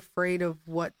you afraid of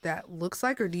what that looks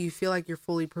like, or do you feel like you're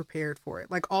fully prepared for it?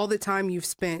 Like all the time you've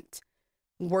spent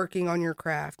working on your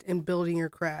craft and building your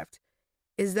craft,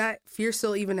 is that fear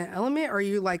still even an element, or are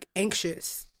you like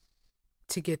anxious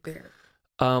to get there?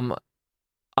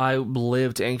 I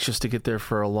lived anxious to get there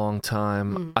for a long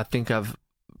time. I think I've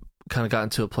kind of gotten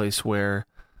to a place where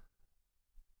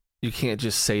you can't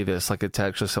just say this. Like, it's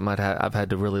actually something I've had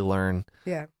to really learn.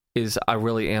 Yeah. Is I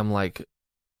really am like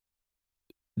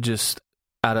just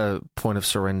at a point of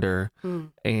surrender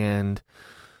and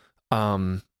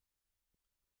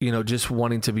just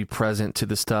wanting to be present to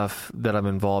the stuff that I'm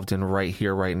involved in right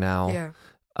here, right now.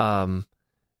 Yeah.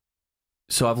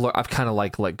 So I've kind of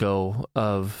like let go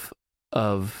of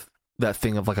that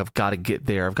thing of like, I've got to get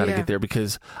there. I've got to get there,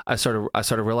 because I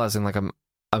started realizing like I'm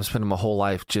spending my whole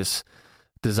life just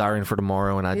desiring for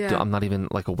tomorrow, and I'm not even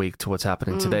like awake to what's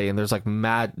happening today. And there's like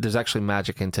there's actually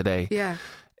magic in today. Yeah.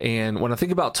 And when I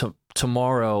think about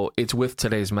tomorrow, it's with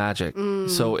today's magic.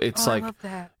 So it's like, I love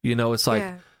that. It's like,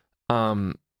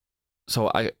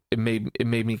 so it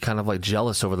made me kind of like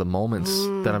jealous over the moments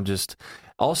that I'm just.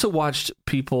 I also watched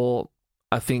people.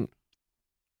 I think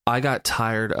I got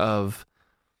tired of.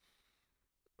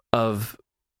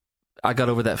 I got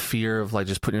over that fear of like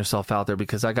just putting yourself out there,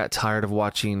 because I got tired of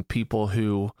watching people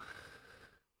who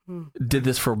did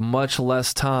this for much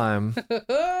less time,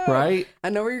 right? I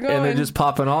know where you're going. And they're just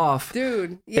popping off.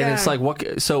 Dude, yeah. And it's like,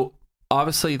 what? So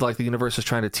obviously like the universe is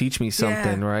trying to teach me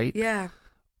something, right? Yeah.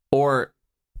 Or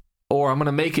I'm going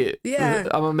to make it. Yeah.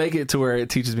 I'm going to make it to where it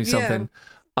teaches me something.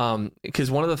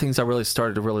 Because one of the things I really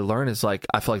started to really learn is like,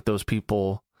 I feel like those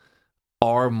people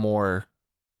are more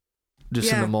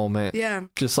just in the moment. Yeah.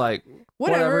 Just like,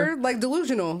 whatever. Like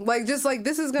delusional. Like, just like,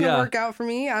 this is going to work out for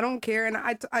me. I don't care. And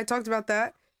I talked about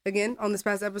that again on this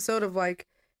past episode of like,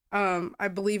 I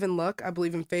believe in luck. I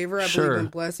believe in favor. I believe in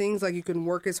blessings. Like, you can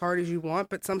work as hard as you want,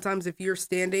 but sometimes if you're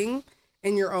standing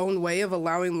in your own way of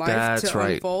allowing life to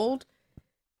unfold,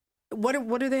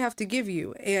 what do they have to give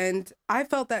you? And I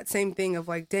felt that same thing of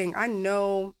like, dang, I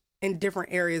know in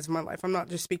different areas of my life, I'm not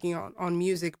just speaking on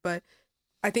music, but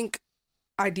I think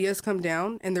ideas come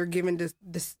down and they're given to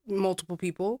multiple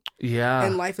people. Yeah.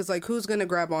 And life is like, who's going to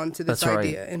grab onto this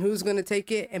idea and who's going to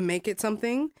take it and make it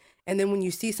something? And then when you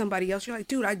see somebody else, you're like,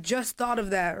 dude, I just thought of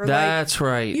that. Or that's like,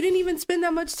 right. You didn't even spend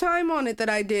that much time on it that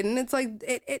I did. And it's like,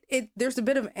 it there's a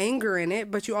bit of anger in it,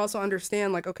 but you also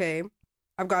understand like, okay,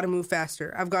 I've got to move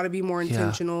faster. I've got to be more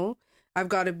intentional. I've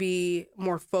got to be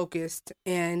more focused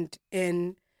and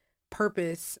in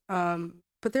purpose.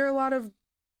 But there are a lot of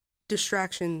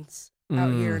distractions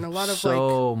out here and a lot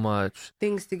of much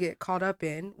things to get caught up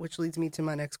in, which leads me to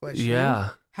my next question. Yeah.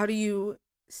 How do you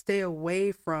stay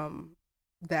away from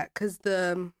that? Because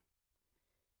the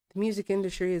music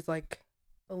industry is like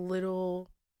a little,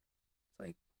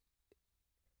 like,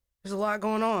 there's a lot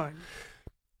going on.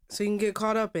 So you can get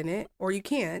caught up in it, or you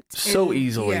can't. So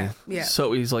easily. Yeah.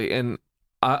 So easily. And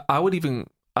I would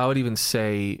even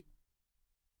say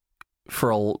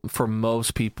for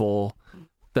most people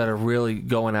that are really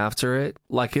going after it,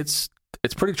 like it's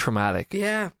pretty traumatic.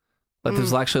 Yeah. Like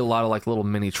there's actually a lot of like little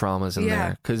mini traumas in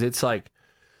there, because it's like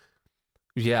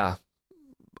yeah,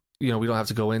 we don't have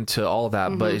to go into all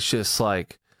that, but it's just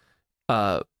like,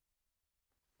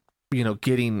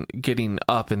 getting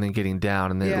up and then getting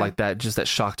down, and then like that, just that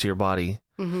shock to your body.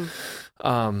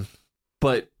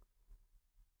 But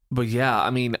yeah, I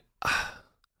mean,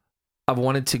 I've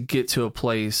wanted to get to a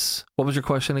place. What was your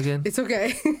question again? It's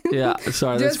okay. Yeah,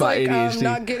 sorry, that's my ADHD.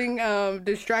 Not getting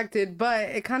distracted, but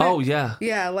it kind of. Oh yeah.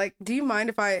 Yeah, like, do you mind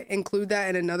if I include that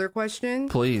in another question?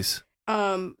 Please.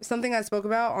 Something I spoke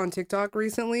about on TikTok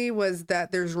recently was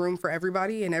that there's room for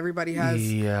everybody, and everybody has,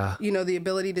 the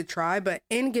ability to try. But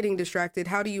in getting distracted,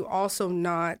 how do you also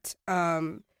not?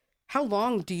 How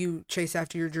long do you chase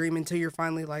after your dream until you're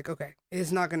finally like, okay,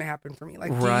 it's not going to happen for me?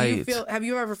 Like, have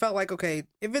you ever felt like, okay,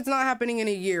 if it's not happening in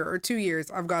a year or 2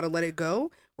 years, I've got to let it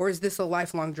go? Or is this a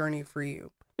lifelong journey for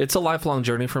you? It's a lifelong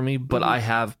journey for me, but I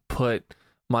have put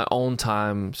my own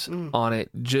times on it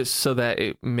just so that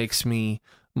it makes me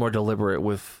more deliberate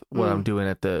with what I'm doing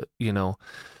at the,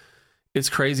 it's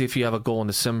crazy if you have a goal in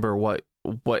December, what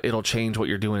it'll change what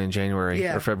you're doing in January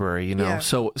or February,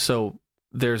 So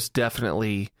there's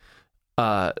definitely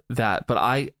that, but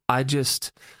I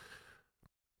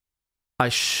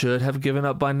should have given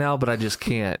up by now, but I just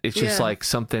can't. It's just like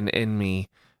something in me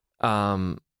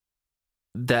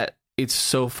that it's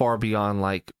so far beyond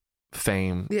like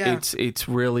fame. It's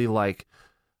really like,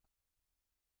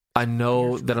 I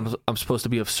know that I'm supposed to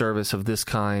be of service of this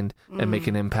kind and make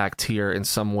an impact here in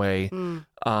some way.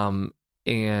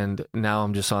 And now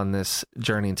I'm just on this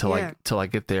journey until I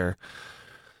get there.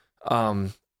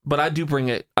 But I do bring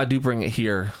it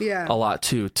here a lot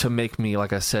too, to make me,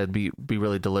 like I said, be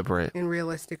really deliberate and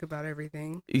realistic about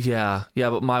everything. Yeah.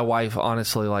 But my wife,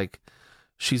 honestly, like,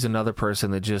 she's another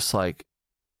person that just like,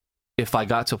 if I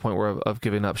got to a point where of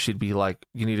giving up, she'd be like,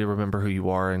 you need to remember who you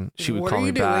are. And she would call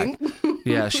me back.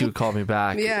 Yeah. She would call me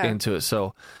back into it.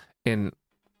 So, and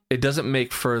it doesn't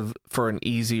make for an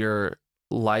easier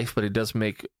life, but it does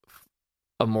make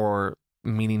a more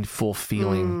meaningful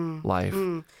feeling life.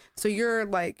 So you're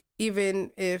like,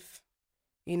 even if,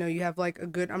 you have like a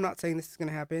good, I'm not saying this is going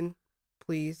to happen,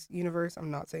 please, universe, I'm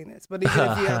not saying this, but even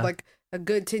if you have like a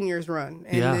good 10 years run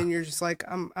and then you're just like,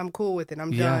 I'm cool with it,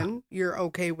 I'm done, you're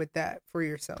okay with that for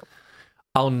yourself.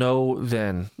 I'll know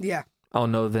then. Yeah. I'll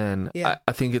know then. Yeah.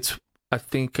 I think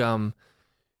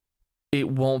it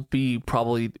won't be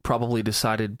probably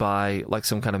decided by like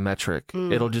some kind of metric.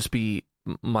 It'll just be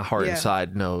my heart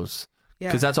inside knows.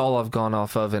 Because that's all I've gone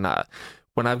off of. And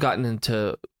when I've gotten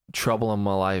into trouble in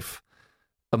my life,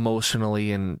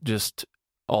 emotionally and just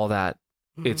all that,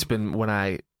 it's been when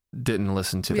I didn't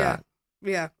listen to that.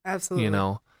 Yeah,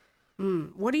 absolutely.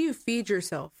 What do you feed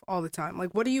yourself all the time?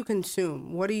 Like, what do you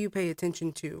consume? What do you pay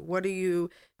attention to?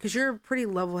 Because you're a pretty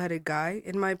level-headed guy,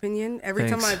 in my opinion. Every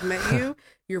time I've met you,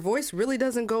 your voice really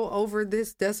doesn't go over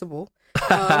this decibel,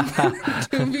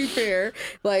 to be fair.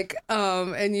 Like,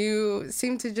 and you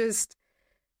seem to just,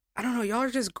 I don't know, y'all are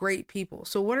just great people.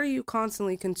 So what are you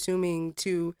constantly consuming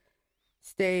to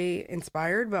stay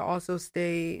inspired, but also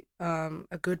stay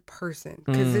a good person?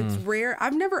 Because it's rare.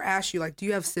 I've never asked you, like, do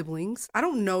you have siblings? I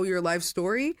don't know your life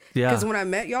story. Because when I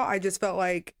met y'all, I just felt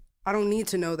like I don't need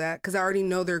to know that because I already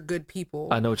know they're good people.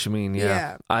 I know what you mean.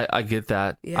 Yeah. I get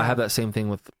that. Yeah. I have that same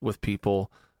thing with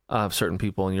people, certain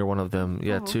people, and you're one of them.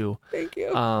 Yeah, too. Thank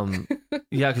you.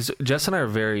 Yeah, because Jess and I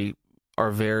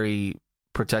are very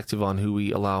protective on who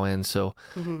we allow in. So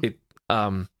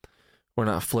we're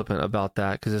not flippant about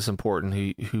that because it's important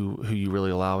who you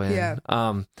really allow in. Yeah.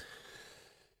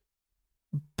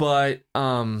 But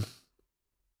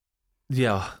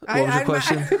yeah. What was your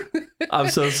question? I'm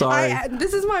so sorry.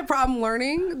 This is my problem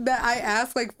learning that I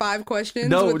ask like 5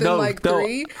 questions within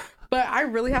 3. But I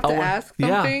really have to ask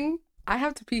something. Yeah. I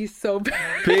have to pee so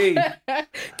bad. Pee.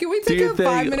 Can we take a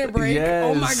 5-minute break? Yes.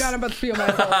 Oh my God, I'm about to pee on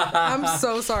myself. I'm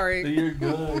so sorry. You're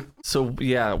good. So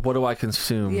yeah, what do I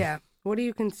consume? Yeah. What do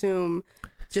you consume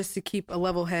just to keep a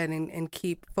level head and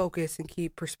keep focus and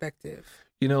keep perspective?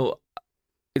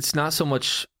 It's not so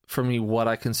much for me what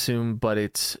I consume, but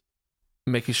it's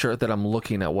making sure that I'm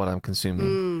looking at what I'm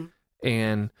consuming.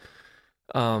 And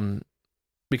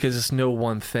because it's no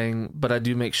one thing, but I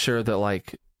do make sure that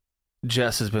like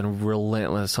Jess has been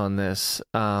relentless on this.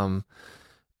 And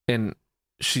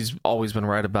she's always been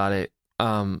right about it.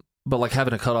 But like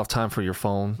having a cutoff time for your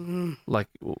phone, like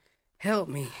help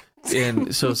me.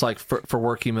 And so it's like for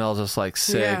work emails, it's like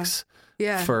 6.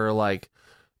 Yeah. For like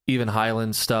even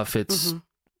HYLYND stuff, it's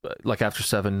like after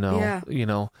 7. No,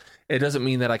 yeah. It doesn't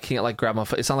mean that I can't like grab my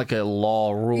phone. It's not like a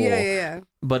law rule. Yeah.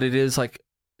 But it is like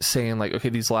saying like, okay,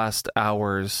 these last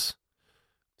hours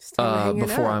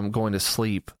before I'm going to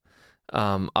sleep,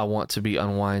 I want to be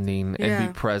unwinding and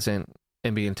be present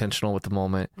and be intentional with the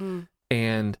moment.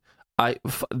 And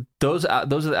those are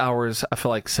the hours, I feel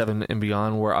like 7 and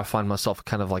beyond, where I find myself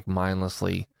kind of like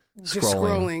mindlessly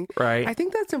scrolling. Right. I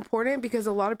think that's important because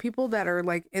a lot of people that are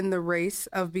like in the race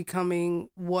of becoming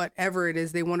whatever it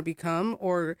is they want to become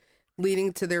or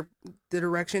leading to the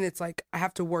direction, it's like I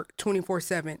have to work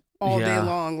 24/7 all day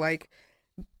long, like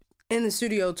in the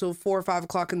studio till 4 or 5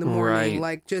 o'clock in the morning,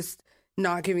 like just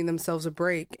not giving themselves a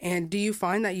break. And do you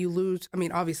find that you lose? I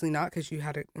mean, obviously not, because you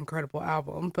had an incredible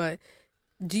album, but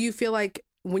do you feel like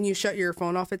when you shut your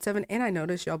phone off at 7, and I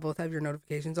notice y'all both have your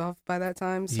notifications off by that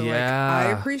time, so like I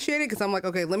appreciate it because I'm like,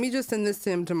 okay, let me just send this to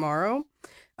him tomorrow.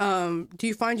 Do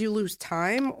you find you lose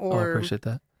time or I appreciate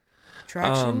that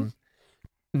traction?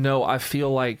 No, I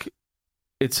feel like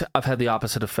I've had the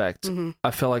opposite effect.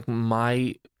 I feel like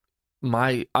I'm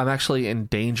actually in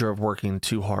danger of working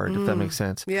too hard, if that makes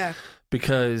sense. Yeah.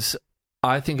 Because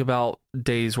I think about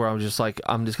days where I'm just like,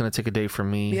 I'm just going to take a day for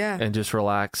me and just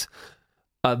relax.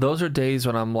 Those are days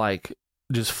when I'm like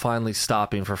just finally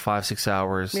stopping for 5-6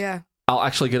 hours. Yeah. I'll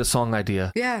actually get a song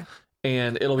idea. Yeah.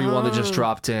 And it'll be one that just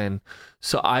dropped in.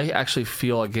 So I actually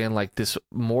feel again like this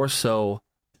more so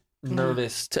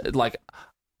nervous, like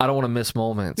I don't want to miss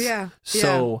moments. Yeah.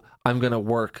 So I'm going to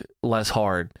work less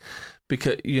hard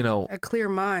because, a clear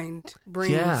mind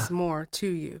brings more to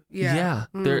you. Yeah.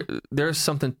 Yeah. There's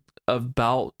something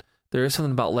about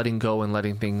letting go and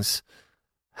letting things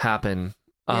happen.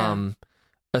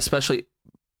 Especially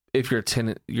if your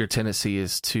tendency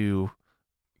is to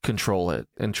control it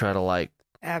and try to like.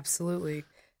 Absolutely.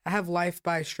 I have Life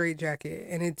by Straitjacket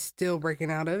and it's still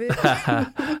breaking out of it.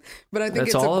 But I think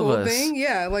it's a cool thing.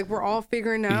 Yeah. Like we're all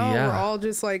figuring out. Yeah. We're all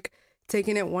just like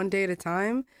taking it one day at a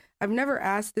time. I've never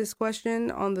asked this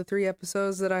question on the 3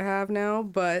 episodes that I have now,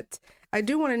 but I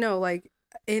do want to know, like,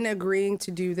 in agreeing to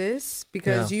do this,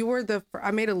 because you were I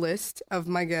made a list of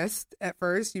my guests at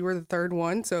first. You were the 3rd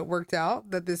one, so it worked out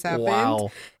that this happened.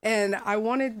 Wow. And I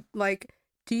wanted, like,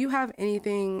 do you have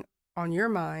anything on your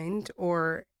mind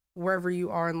or wherever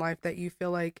you are in life that you feel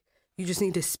like you just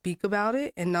need to speak about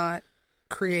it and not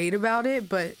create about it,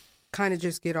 but kind of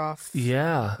just get off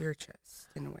your chest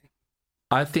in a way?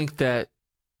 I think that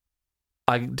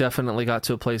I definitely got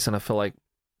to a place, and I feel like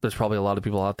there's probably a lot of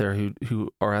people out there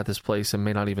who are at this place and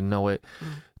may not even know it.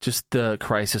 Just the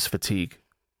crisis fatigue.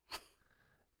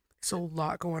 It's a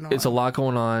lot going on. It's a lot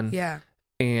going on. Yeah.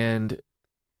 And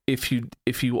if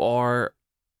you are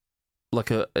like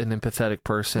an empathetic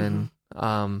person,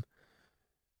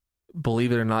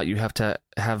 believe it or not, you have to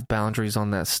have boundaries on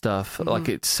that stuff. Like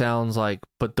it sounds like,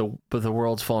 but the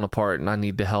world's falling apart and I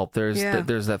need to help. There's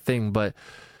that thing, but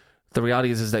the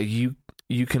reality is that you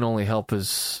can only help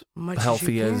as much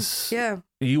healthy as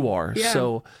you are. Yeah.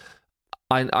 So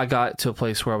I got to a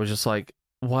place where I was just like,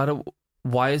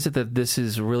 why is it that this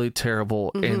is really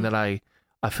terrible and that I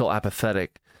feel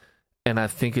apathetic? And I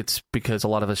think it's because a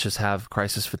lot of us just have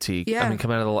crisis fatigue. Yeah. I mean,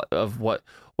 coming out of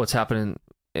what's happening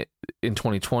in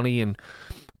 2020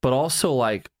 but also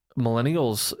like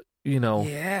millennials,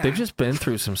 they've just been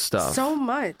through some stuff. So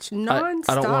much nonstop.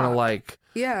 I don't want to like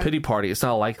pity party. It's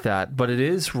not like that, but it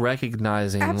is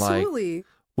recognizing like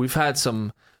we've had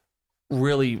some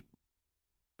really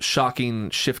shocking,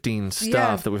 shifting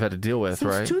stuff that we've had to deal with.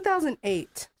 Since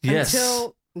 2008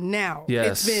 until now.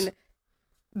 Yes. It's been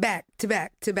back to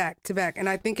back to back to back, and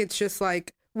I think it's just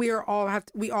like we all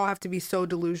have to be so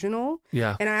delusional.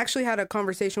 Yeah. And I actually had a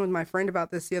conversation with my friend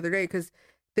about this the other day because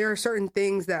there are certain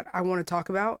things that I want to talk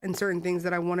about and certain things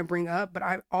that I want to bring up, but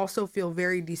I also feel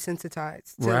very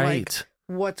desensitized to like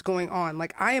what's going on.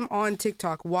 Like I am on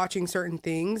TikTok watching certain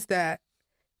things that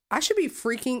I should be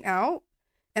freaking out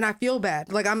and I feel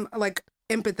bad. Like I'm like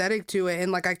empathetic to it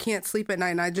and like I can't sleep at night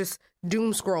and I just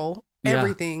doom scroll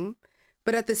everything.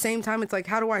 But at the same time, it's like,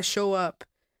 how do I show up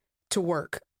to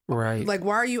work? Right. Like,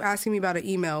 why are you asking me about an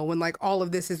email when like all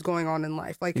of this is going on in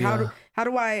life? Like, how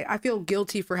do I feel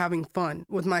guilty for having fun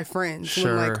with my friends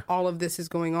when like all of this is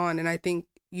going on? And I think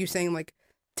you saying like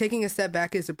taking a step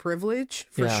back is a privilege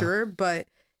for sure, but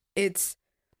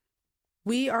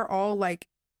we are all like,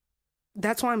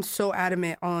 that's why I'm so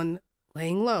adamant on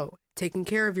laying low, taking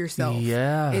care of yourself,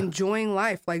 enjoying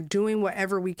life, like doing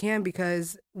whatever we can,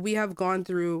 because we have gone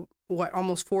through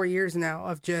almost 4 years now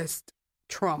of just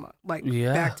trauma, like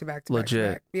back to back to legit. Back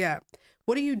to back. Yeah.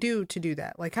 What do you do to do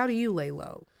that? Like, how do you lay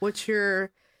low? What's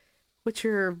your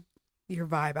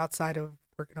vibe outside of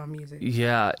working on music?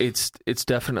 Yeah, it's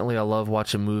definitely, I love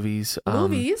watching movies.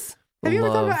 Movies? Have you ever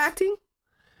thought about acting?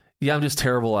 Yeah, I'm just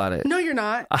terrible at it. No, you're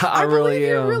not. I really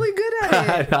am. You're really good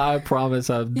at it. I promise.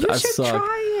 I should suck.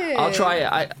 Try it. I'll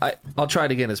try it. I'll try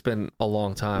it again. It's been a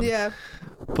long time. Yeah.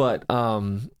 But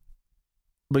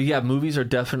but yeah, movies are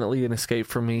definitely an escape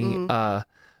for me.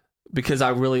 Because I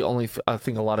really only I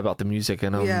think a lot about the music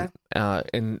and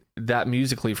and that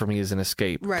musically for me is an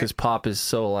escape because pop is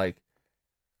so like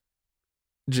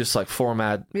just like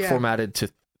formatted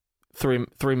to 3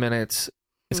 minutes.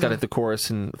 It's got the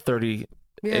chorus and 30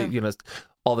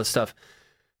 all this stuff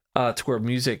to where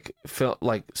music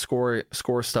like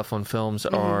score stuff on films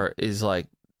is like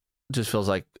just feels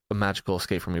like a magical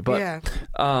escape for me. But I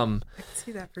can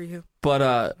see that for you.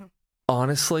 But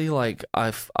honestly, like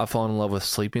I've fallen in love with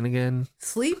sleeping again.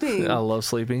 Sleeping. I love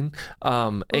sleeping.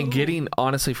 And getting,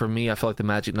 honestly, for me, I feel like the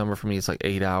magic number for me is like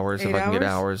 8 hours. If I can get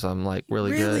hours, I'm like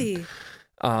really good.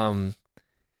 Why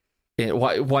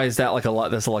is that like a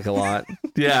lot? That's like a lot.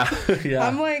 Yeah.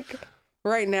 I'm like,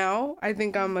 right now, I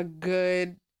think I'm a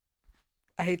good,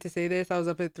 I hate to say this, I was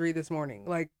up at 3 this morning,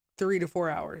 like 3 to 4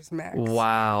 hours max.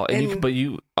 Wow. But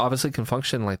you obviously can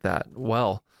function like that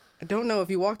well. I don't know. If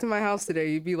you walked in my house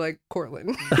today, you'd be like,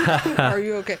 Cortland, are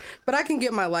you okay? But I can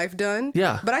get my life done.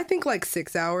 Yeah. But I think like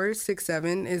 6 hours, 6,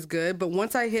 7 is good. But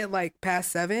once I hit like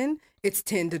past 7, it's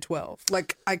 10 to 12.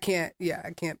 Like I can't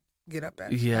get up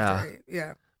at. Yeah.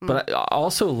 Yeah. But I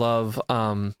also love,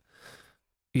 I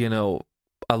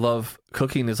love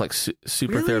cooking is like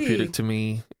super therapeutic to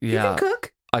me. Yeah. You can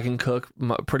cook? I can cook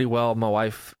pretty well. My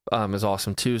wife is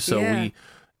awesome too. So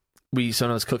we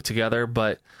sometimes cook together,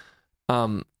 but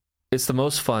it's the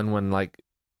most fun when like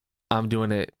I'm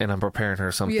doing it and I'm preparing her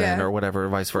something or whatever,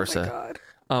 vice versa. Oh my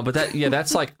God. But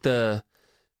that's like those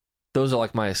are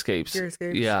like my escapes. Your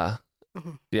escapes. Yeah.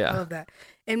 Yeah. I love that.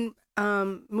 And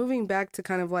moving back to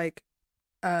kind of like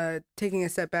taking a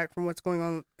step back from what's going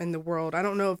on in the world. I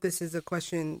don't know if this is a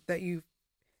question that you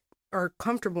are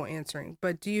comfortable answering,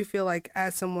 but do you feel like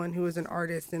as someone who is an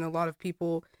artist and a lot of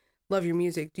people love your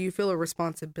music, do you feel a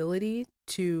responsibility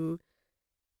to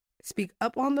speak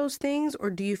up on those things,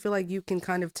 or do you feel like you can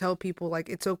kind of tell people like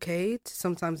it's okay to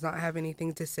sometimes not have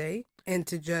anything to say and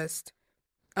to just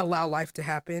allow life to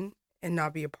happen and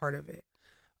not be a part of it?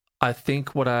 I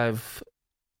think what I've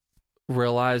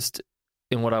realized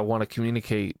and what I want to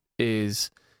communicate is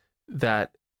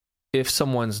that if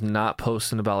someone's not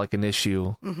posting about like an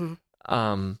issue,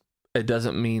 it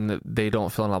doesn't mean that they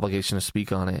don't feel an obligation to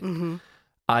speak on it.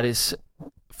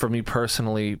 For me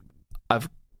personally, I've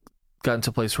gotten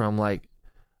to a place where I'm like,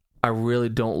 I really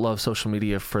don't love social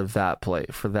media for that. I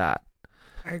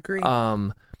agree.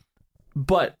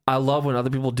 But I love when other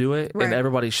people do it, and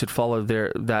everybody should follow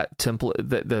that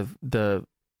template.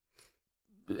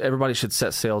 Everybody should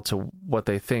set sail to what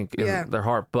they think in their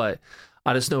heart. But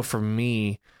I just know for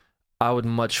me, I would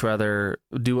much rather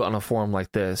do it on a forum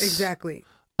like this. Exactly.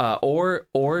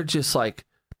 Or just like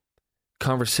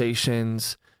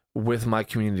conversations with my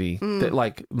community, that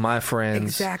like my friends.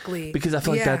 Exactly. Because I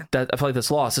feel like that I feel like that's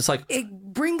lost. It's like it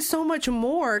brings so much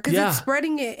more because it's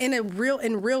spreading it in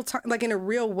real time, like in a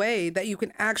real way that you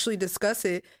can actually discuss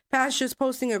it past just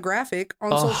posting a graphic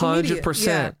on social media.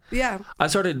 100%. Yeah. I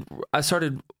started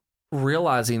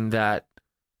realizing that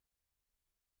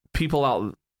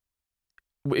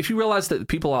if you realize that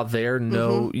people out there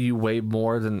know you way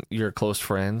more than your close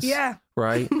friends. Yeah.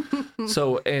 Right.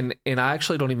 So, and I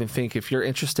actually don't even think if you're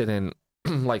interested in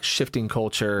like shifting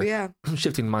culture,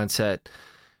 shifting mindset,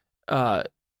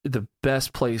 the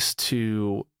best place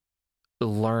to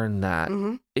learn that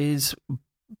is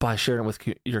by sharing it with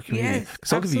your community.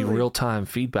 Because they'll give you real-time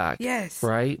feedback. Yes.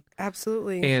 Right?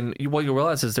 Absolutely. And what you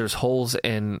realize is there's holes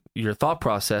in your thought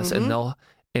process and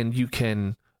you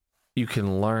can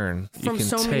learn from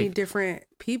many different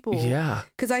people. Yeah.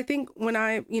 Because I think when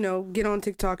I, get on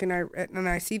TikTok and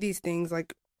I see these things,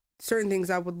 like certain things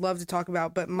I would love to talk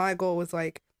about, but my goal was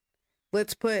like,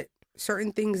 let's put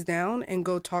certain things down and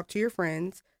go talk to your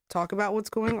friends, talk about what's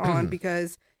going on,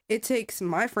 because it takes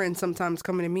my friends sometimes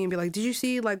coming to me and be like, did you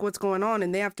see like what's going on?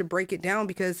 And they have to break it down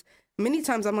because many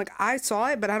times I'm like, I saw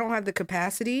it, but I don't have the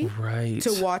capacity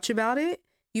to watch about it.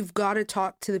 You've got to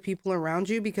talk to the people around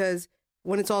you because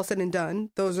when it's all said and done,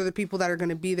 those are the people that are going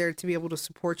to be there to be able to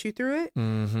support you through it.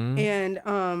 And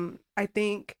I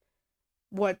think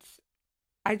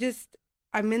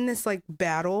I'm in this like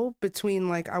battle between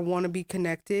like, I want to be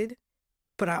connected,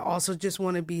 but I also just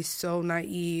want to be so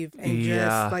naive and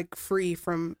just like free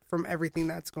from everything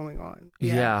that's going on.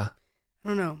 Yeah. I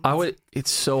don't know.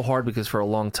 It's so hard because for a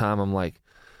long time, I'm like,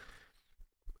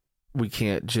 we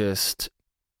can't just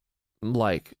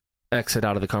like exit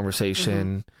out of the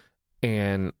conversation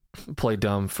and play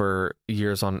dumb for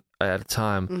years at a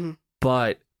time.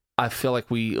 But I feel like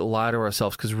we lie to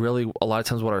ourselves because really a lot of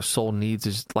times what our soul needs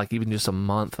is like even just a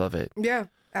month of it. Yeah,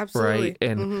 absolutely. Right.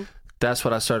 And that's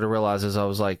what I started to realize is I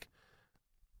was like,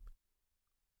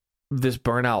 this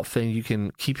burnout thing you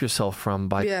can keep yourself from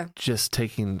by just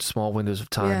taking small windows of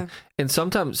time. And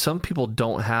sometimes some people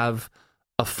don't have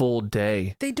a full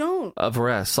day. They don't. Of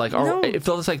rest. Like it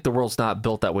feels like the world's not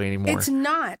built that way anymore. It's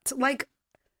not. Like,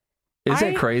 isn't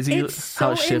it crazy it's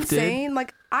how it so shifted? Insane.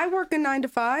 Like, I work a 9 to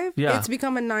 5. Yeah. It's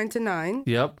become a 9 to 9.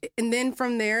 Yep. And then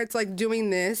from there, it's like doing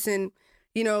this and,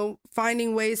 you know,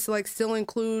 finding ways to like still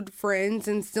include friends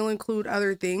and still include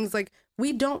other things. Like,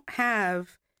 we don't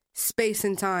have space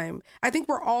and time. I think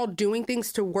we're all doing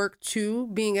things to work to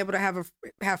being able to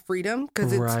have freedom,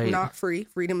 because it's not free.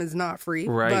 Freedom is not free.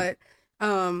 Right.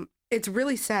 But it's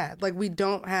really sad. Like, we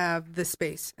don't have the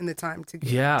space and the time to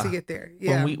get there.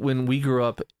 Yeah. When we grew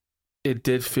up, it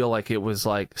did feel like it was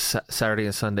like Saturday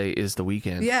and Sunday is the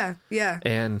weekend. Yeah. Yeah.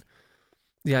 And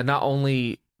not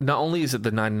only is it the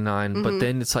 99, but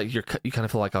then it's like you kind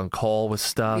of feel like on call with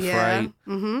stuff, right?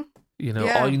 Mm-hmm. You know,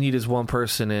 all you need is one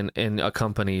person in a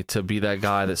company to be that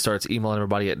guy that starts emailing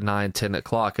everybody at 9, 10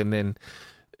 o'clock, and then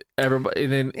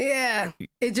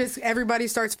everybody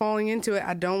starts falling into it.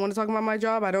 I don't want to talk about my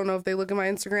job. I don't know if they look at my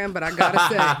Instagram, but I gotta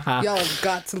say, y'all have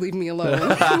got to leave me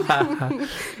alone.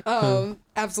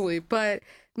 Absolutely. But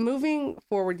moving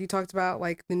forward, you talked about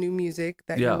like the new music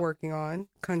that you're working on,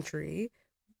 country,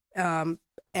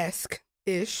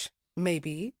 esque-ish,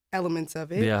 maybe elements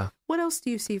of it. Yeah. What else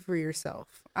do you see for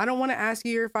yourself? I don't want to ask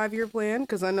you your 5-year plan,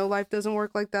 because I know life doesn't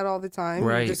work like that all the time.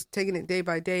 Right. You're just taking it day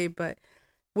by day, but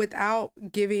without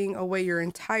giving away your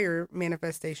entire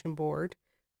manifestation board,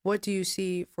 what do you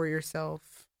see for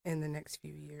yourself in the next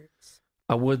few years?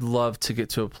 I would love to get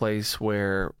to a place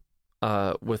where,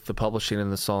 with the publishing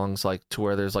and the songs, like to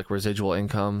where there's like residual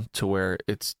income, to where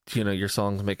it's, you know, your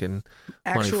song's making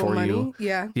actual money for you.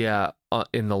 Yeah.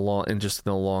 In the long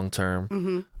term.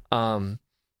 Mm-hmm.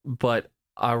 But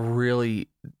I really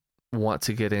want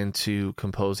to get into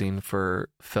composing for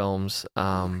films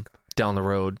down the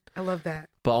road. I love that.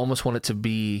 But I almost want it to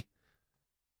be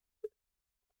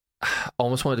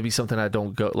something I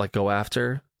don't go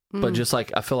after. But just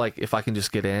like, I feel like if I can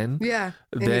just get in, then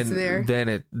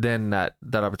that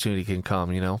opportunity can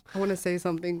come, you know? I want to say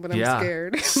something, but I'm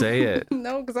scared. Say it.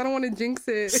 No, because I don't want to jinx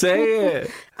it. Say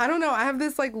it. I don't know. I have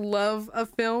this like love of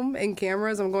film and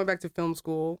cameras. I'm going back to film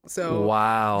school. So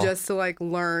just to like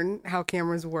learn how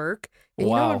cameras work. And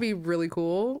you know what would be really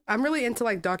cool? I'm really into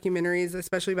like documentaries,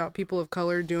 especially about people of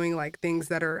color doing like things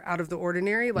that are out of the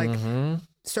ordinary, like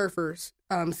surfers,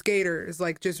 skaters,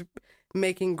 like just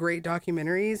making great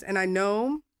documentaries. And I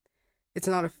know it's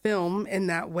not a film in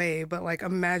that way, but like,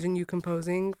 imagine you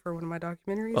composing for one of my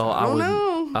documentaries.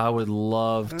 I would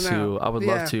love to. I would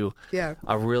love to. Yeah.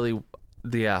 I'm really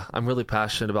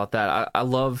passionate about that.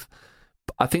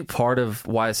 I think part of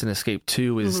why it's an escape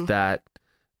too is that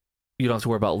you don't have to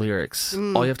worry about lyrics.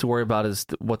 All you have to worry about is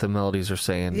what the melodies are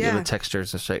saying, the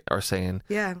textures are saying.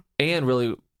 Yeah. And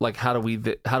really, like, how do we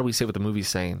say what the movie's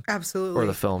saying? Absolutely. Or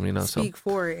the film, you know? Speak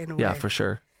for it in a way. Yeah, for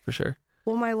sure.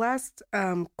 Well, my last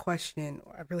question,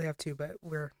 I really have two, but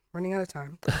we're running out of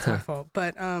time. It's my fault.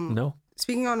 But no.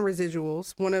 Speaking on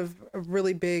residuals, one of a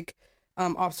really big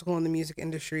obstacle in the music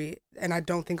industry, and I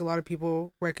don't think a lot of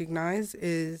people recognize,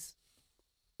 is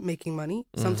making money.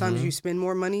 Sometimes you spend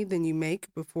more money than you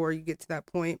make before you get to that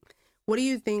point. What do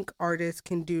you think artists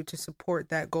can do to support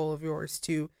that goal of yours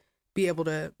to be able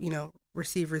to, you know,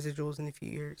 receive residuals in a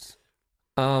few years?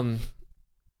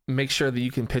 Make sure that you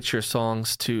can pitch your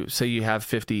songs to, say you have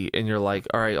 50 and you're like,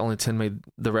 all right, only 10 made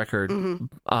the record.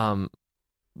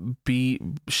 Be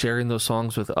sharing those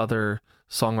songs with other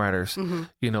songwriters.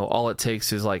 You know, all it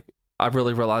takes is like, I've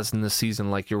really realized in this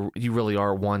season, like you really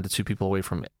are 1 to 2 people away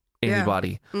from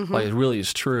anybody. Like, it really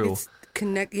is true. It's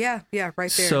right there.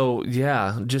 So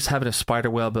just having a spider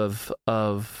web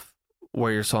of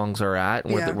where your songs are at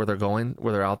and where they're going,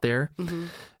 where they're out there.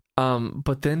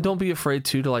 But then don't be afraid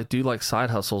to like do like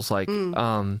side hustles. Like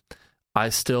I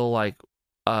still like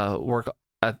work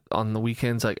on the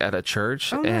weekends, like at a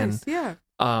church. Nice.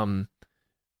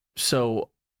 So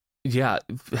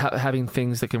having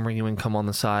things that can bring you income on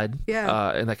the side,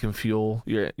 and that can fuel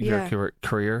your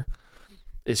career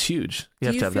is huge.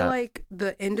 Do you feel like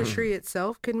the industry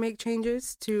itself can make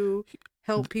changes to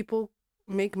help people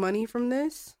make money from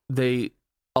this? A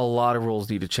lot of rules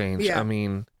need to change. I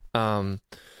mean, the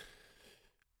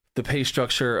pay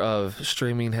structure of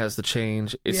streaming has to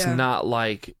change. It's not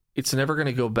like, it's never going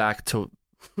to go back to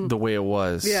the way it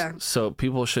was. So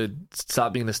people should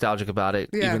stop being nostalgic about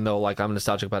it, even though like I'm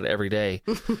nostalgic about it every day.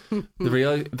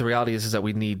 The reality is that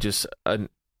we need just a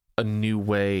new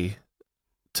way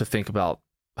to think about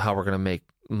how we're going to make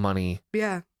money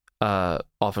off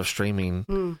of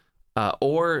streaming,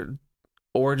 or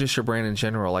just your brand in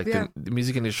general. Like the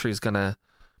music industry is going to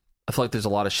I feel like there's a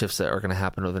lot of shifts that are going to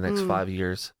happen over the next 5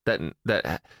 years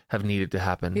that have needed to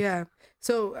happen. Yeah.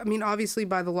 So, I mean, obviously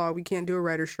by the law, we can't do a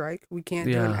writer strike. We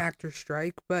can't do an actor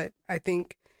strike, but I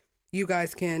think you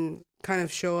guys can kind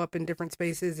of show up in different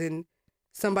spaces and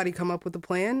somebody come up with a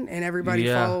plan and everybody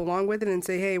follow along with it and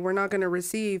say, hey, we're not going to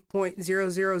receive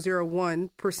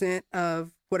 0.0001%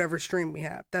 of whatever stream we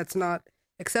have. That's not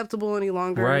acceptable any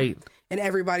longer. Right. And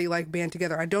everybody like band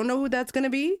together. I don't know who that's going to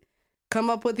be. Come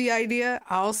up with the idea.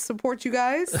 I'll support you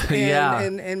guys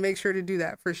and make sure to do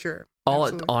that for sure.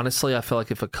 Honestly, I feel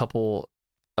like if a couple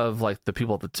of like the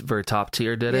people at the very top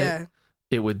tier did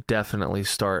it would definitely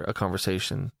start a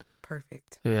conversation.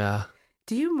 Perfect. Yeah.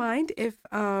 Do you mind if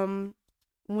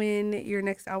when your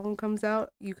next album comes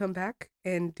out, you come back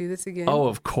and do this again? Oh,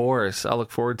 of course. I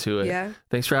look forward to it. Yeah.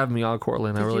 Thanks for having me on,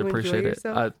 Cortland. I really appreciate it.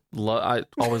 I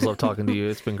always love talking to you.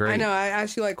 It's been great. I know. I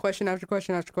ask you like question after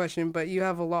question after question, but you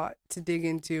have a lot to dig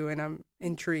into, and I'm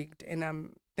intrigued, and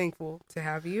I'm thankful to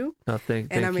have you.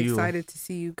 And I'm excited to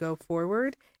see you go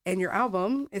forward. And your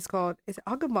album is called, is it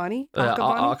Akabani?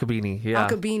 Akabini. Yeah.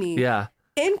 Akabini. Yeah.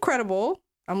 Incredible.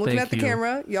 I'm looking at the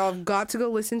camera. Y'all have got to go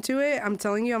listen to it. I'm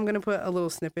telling you, I'm going to put a little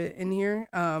snippet in here.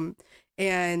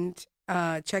 And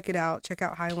check it out. Check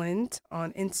out HYLYND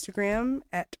on Instagram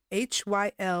at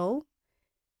HYL.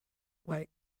 Wait.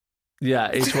 Yeah,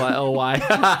 HYLY.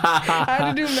 I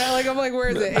had to do that. Like, I'm like, where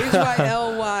is it?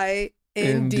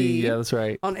 HYLYND. Yeah, that's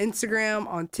right. On Instagram,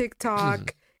 on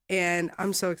TikTok. And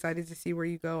I'm so excited to see where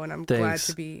you go. And I'm glad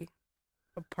to be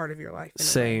a part of your life.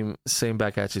 Same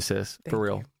back at you, sis. For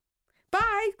real.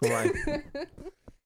 Bye. Bye.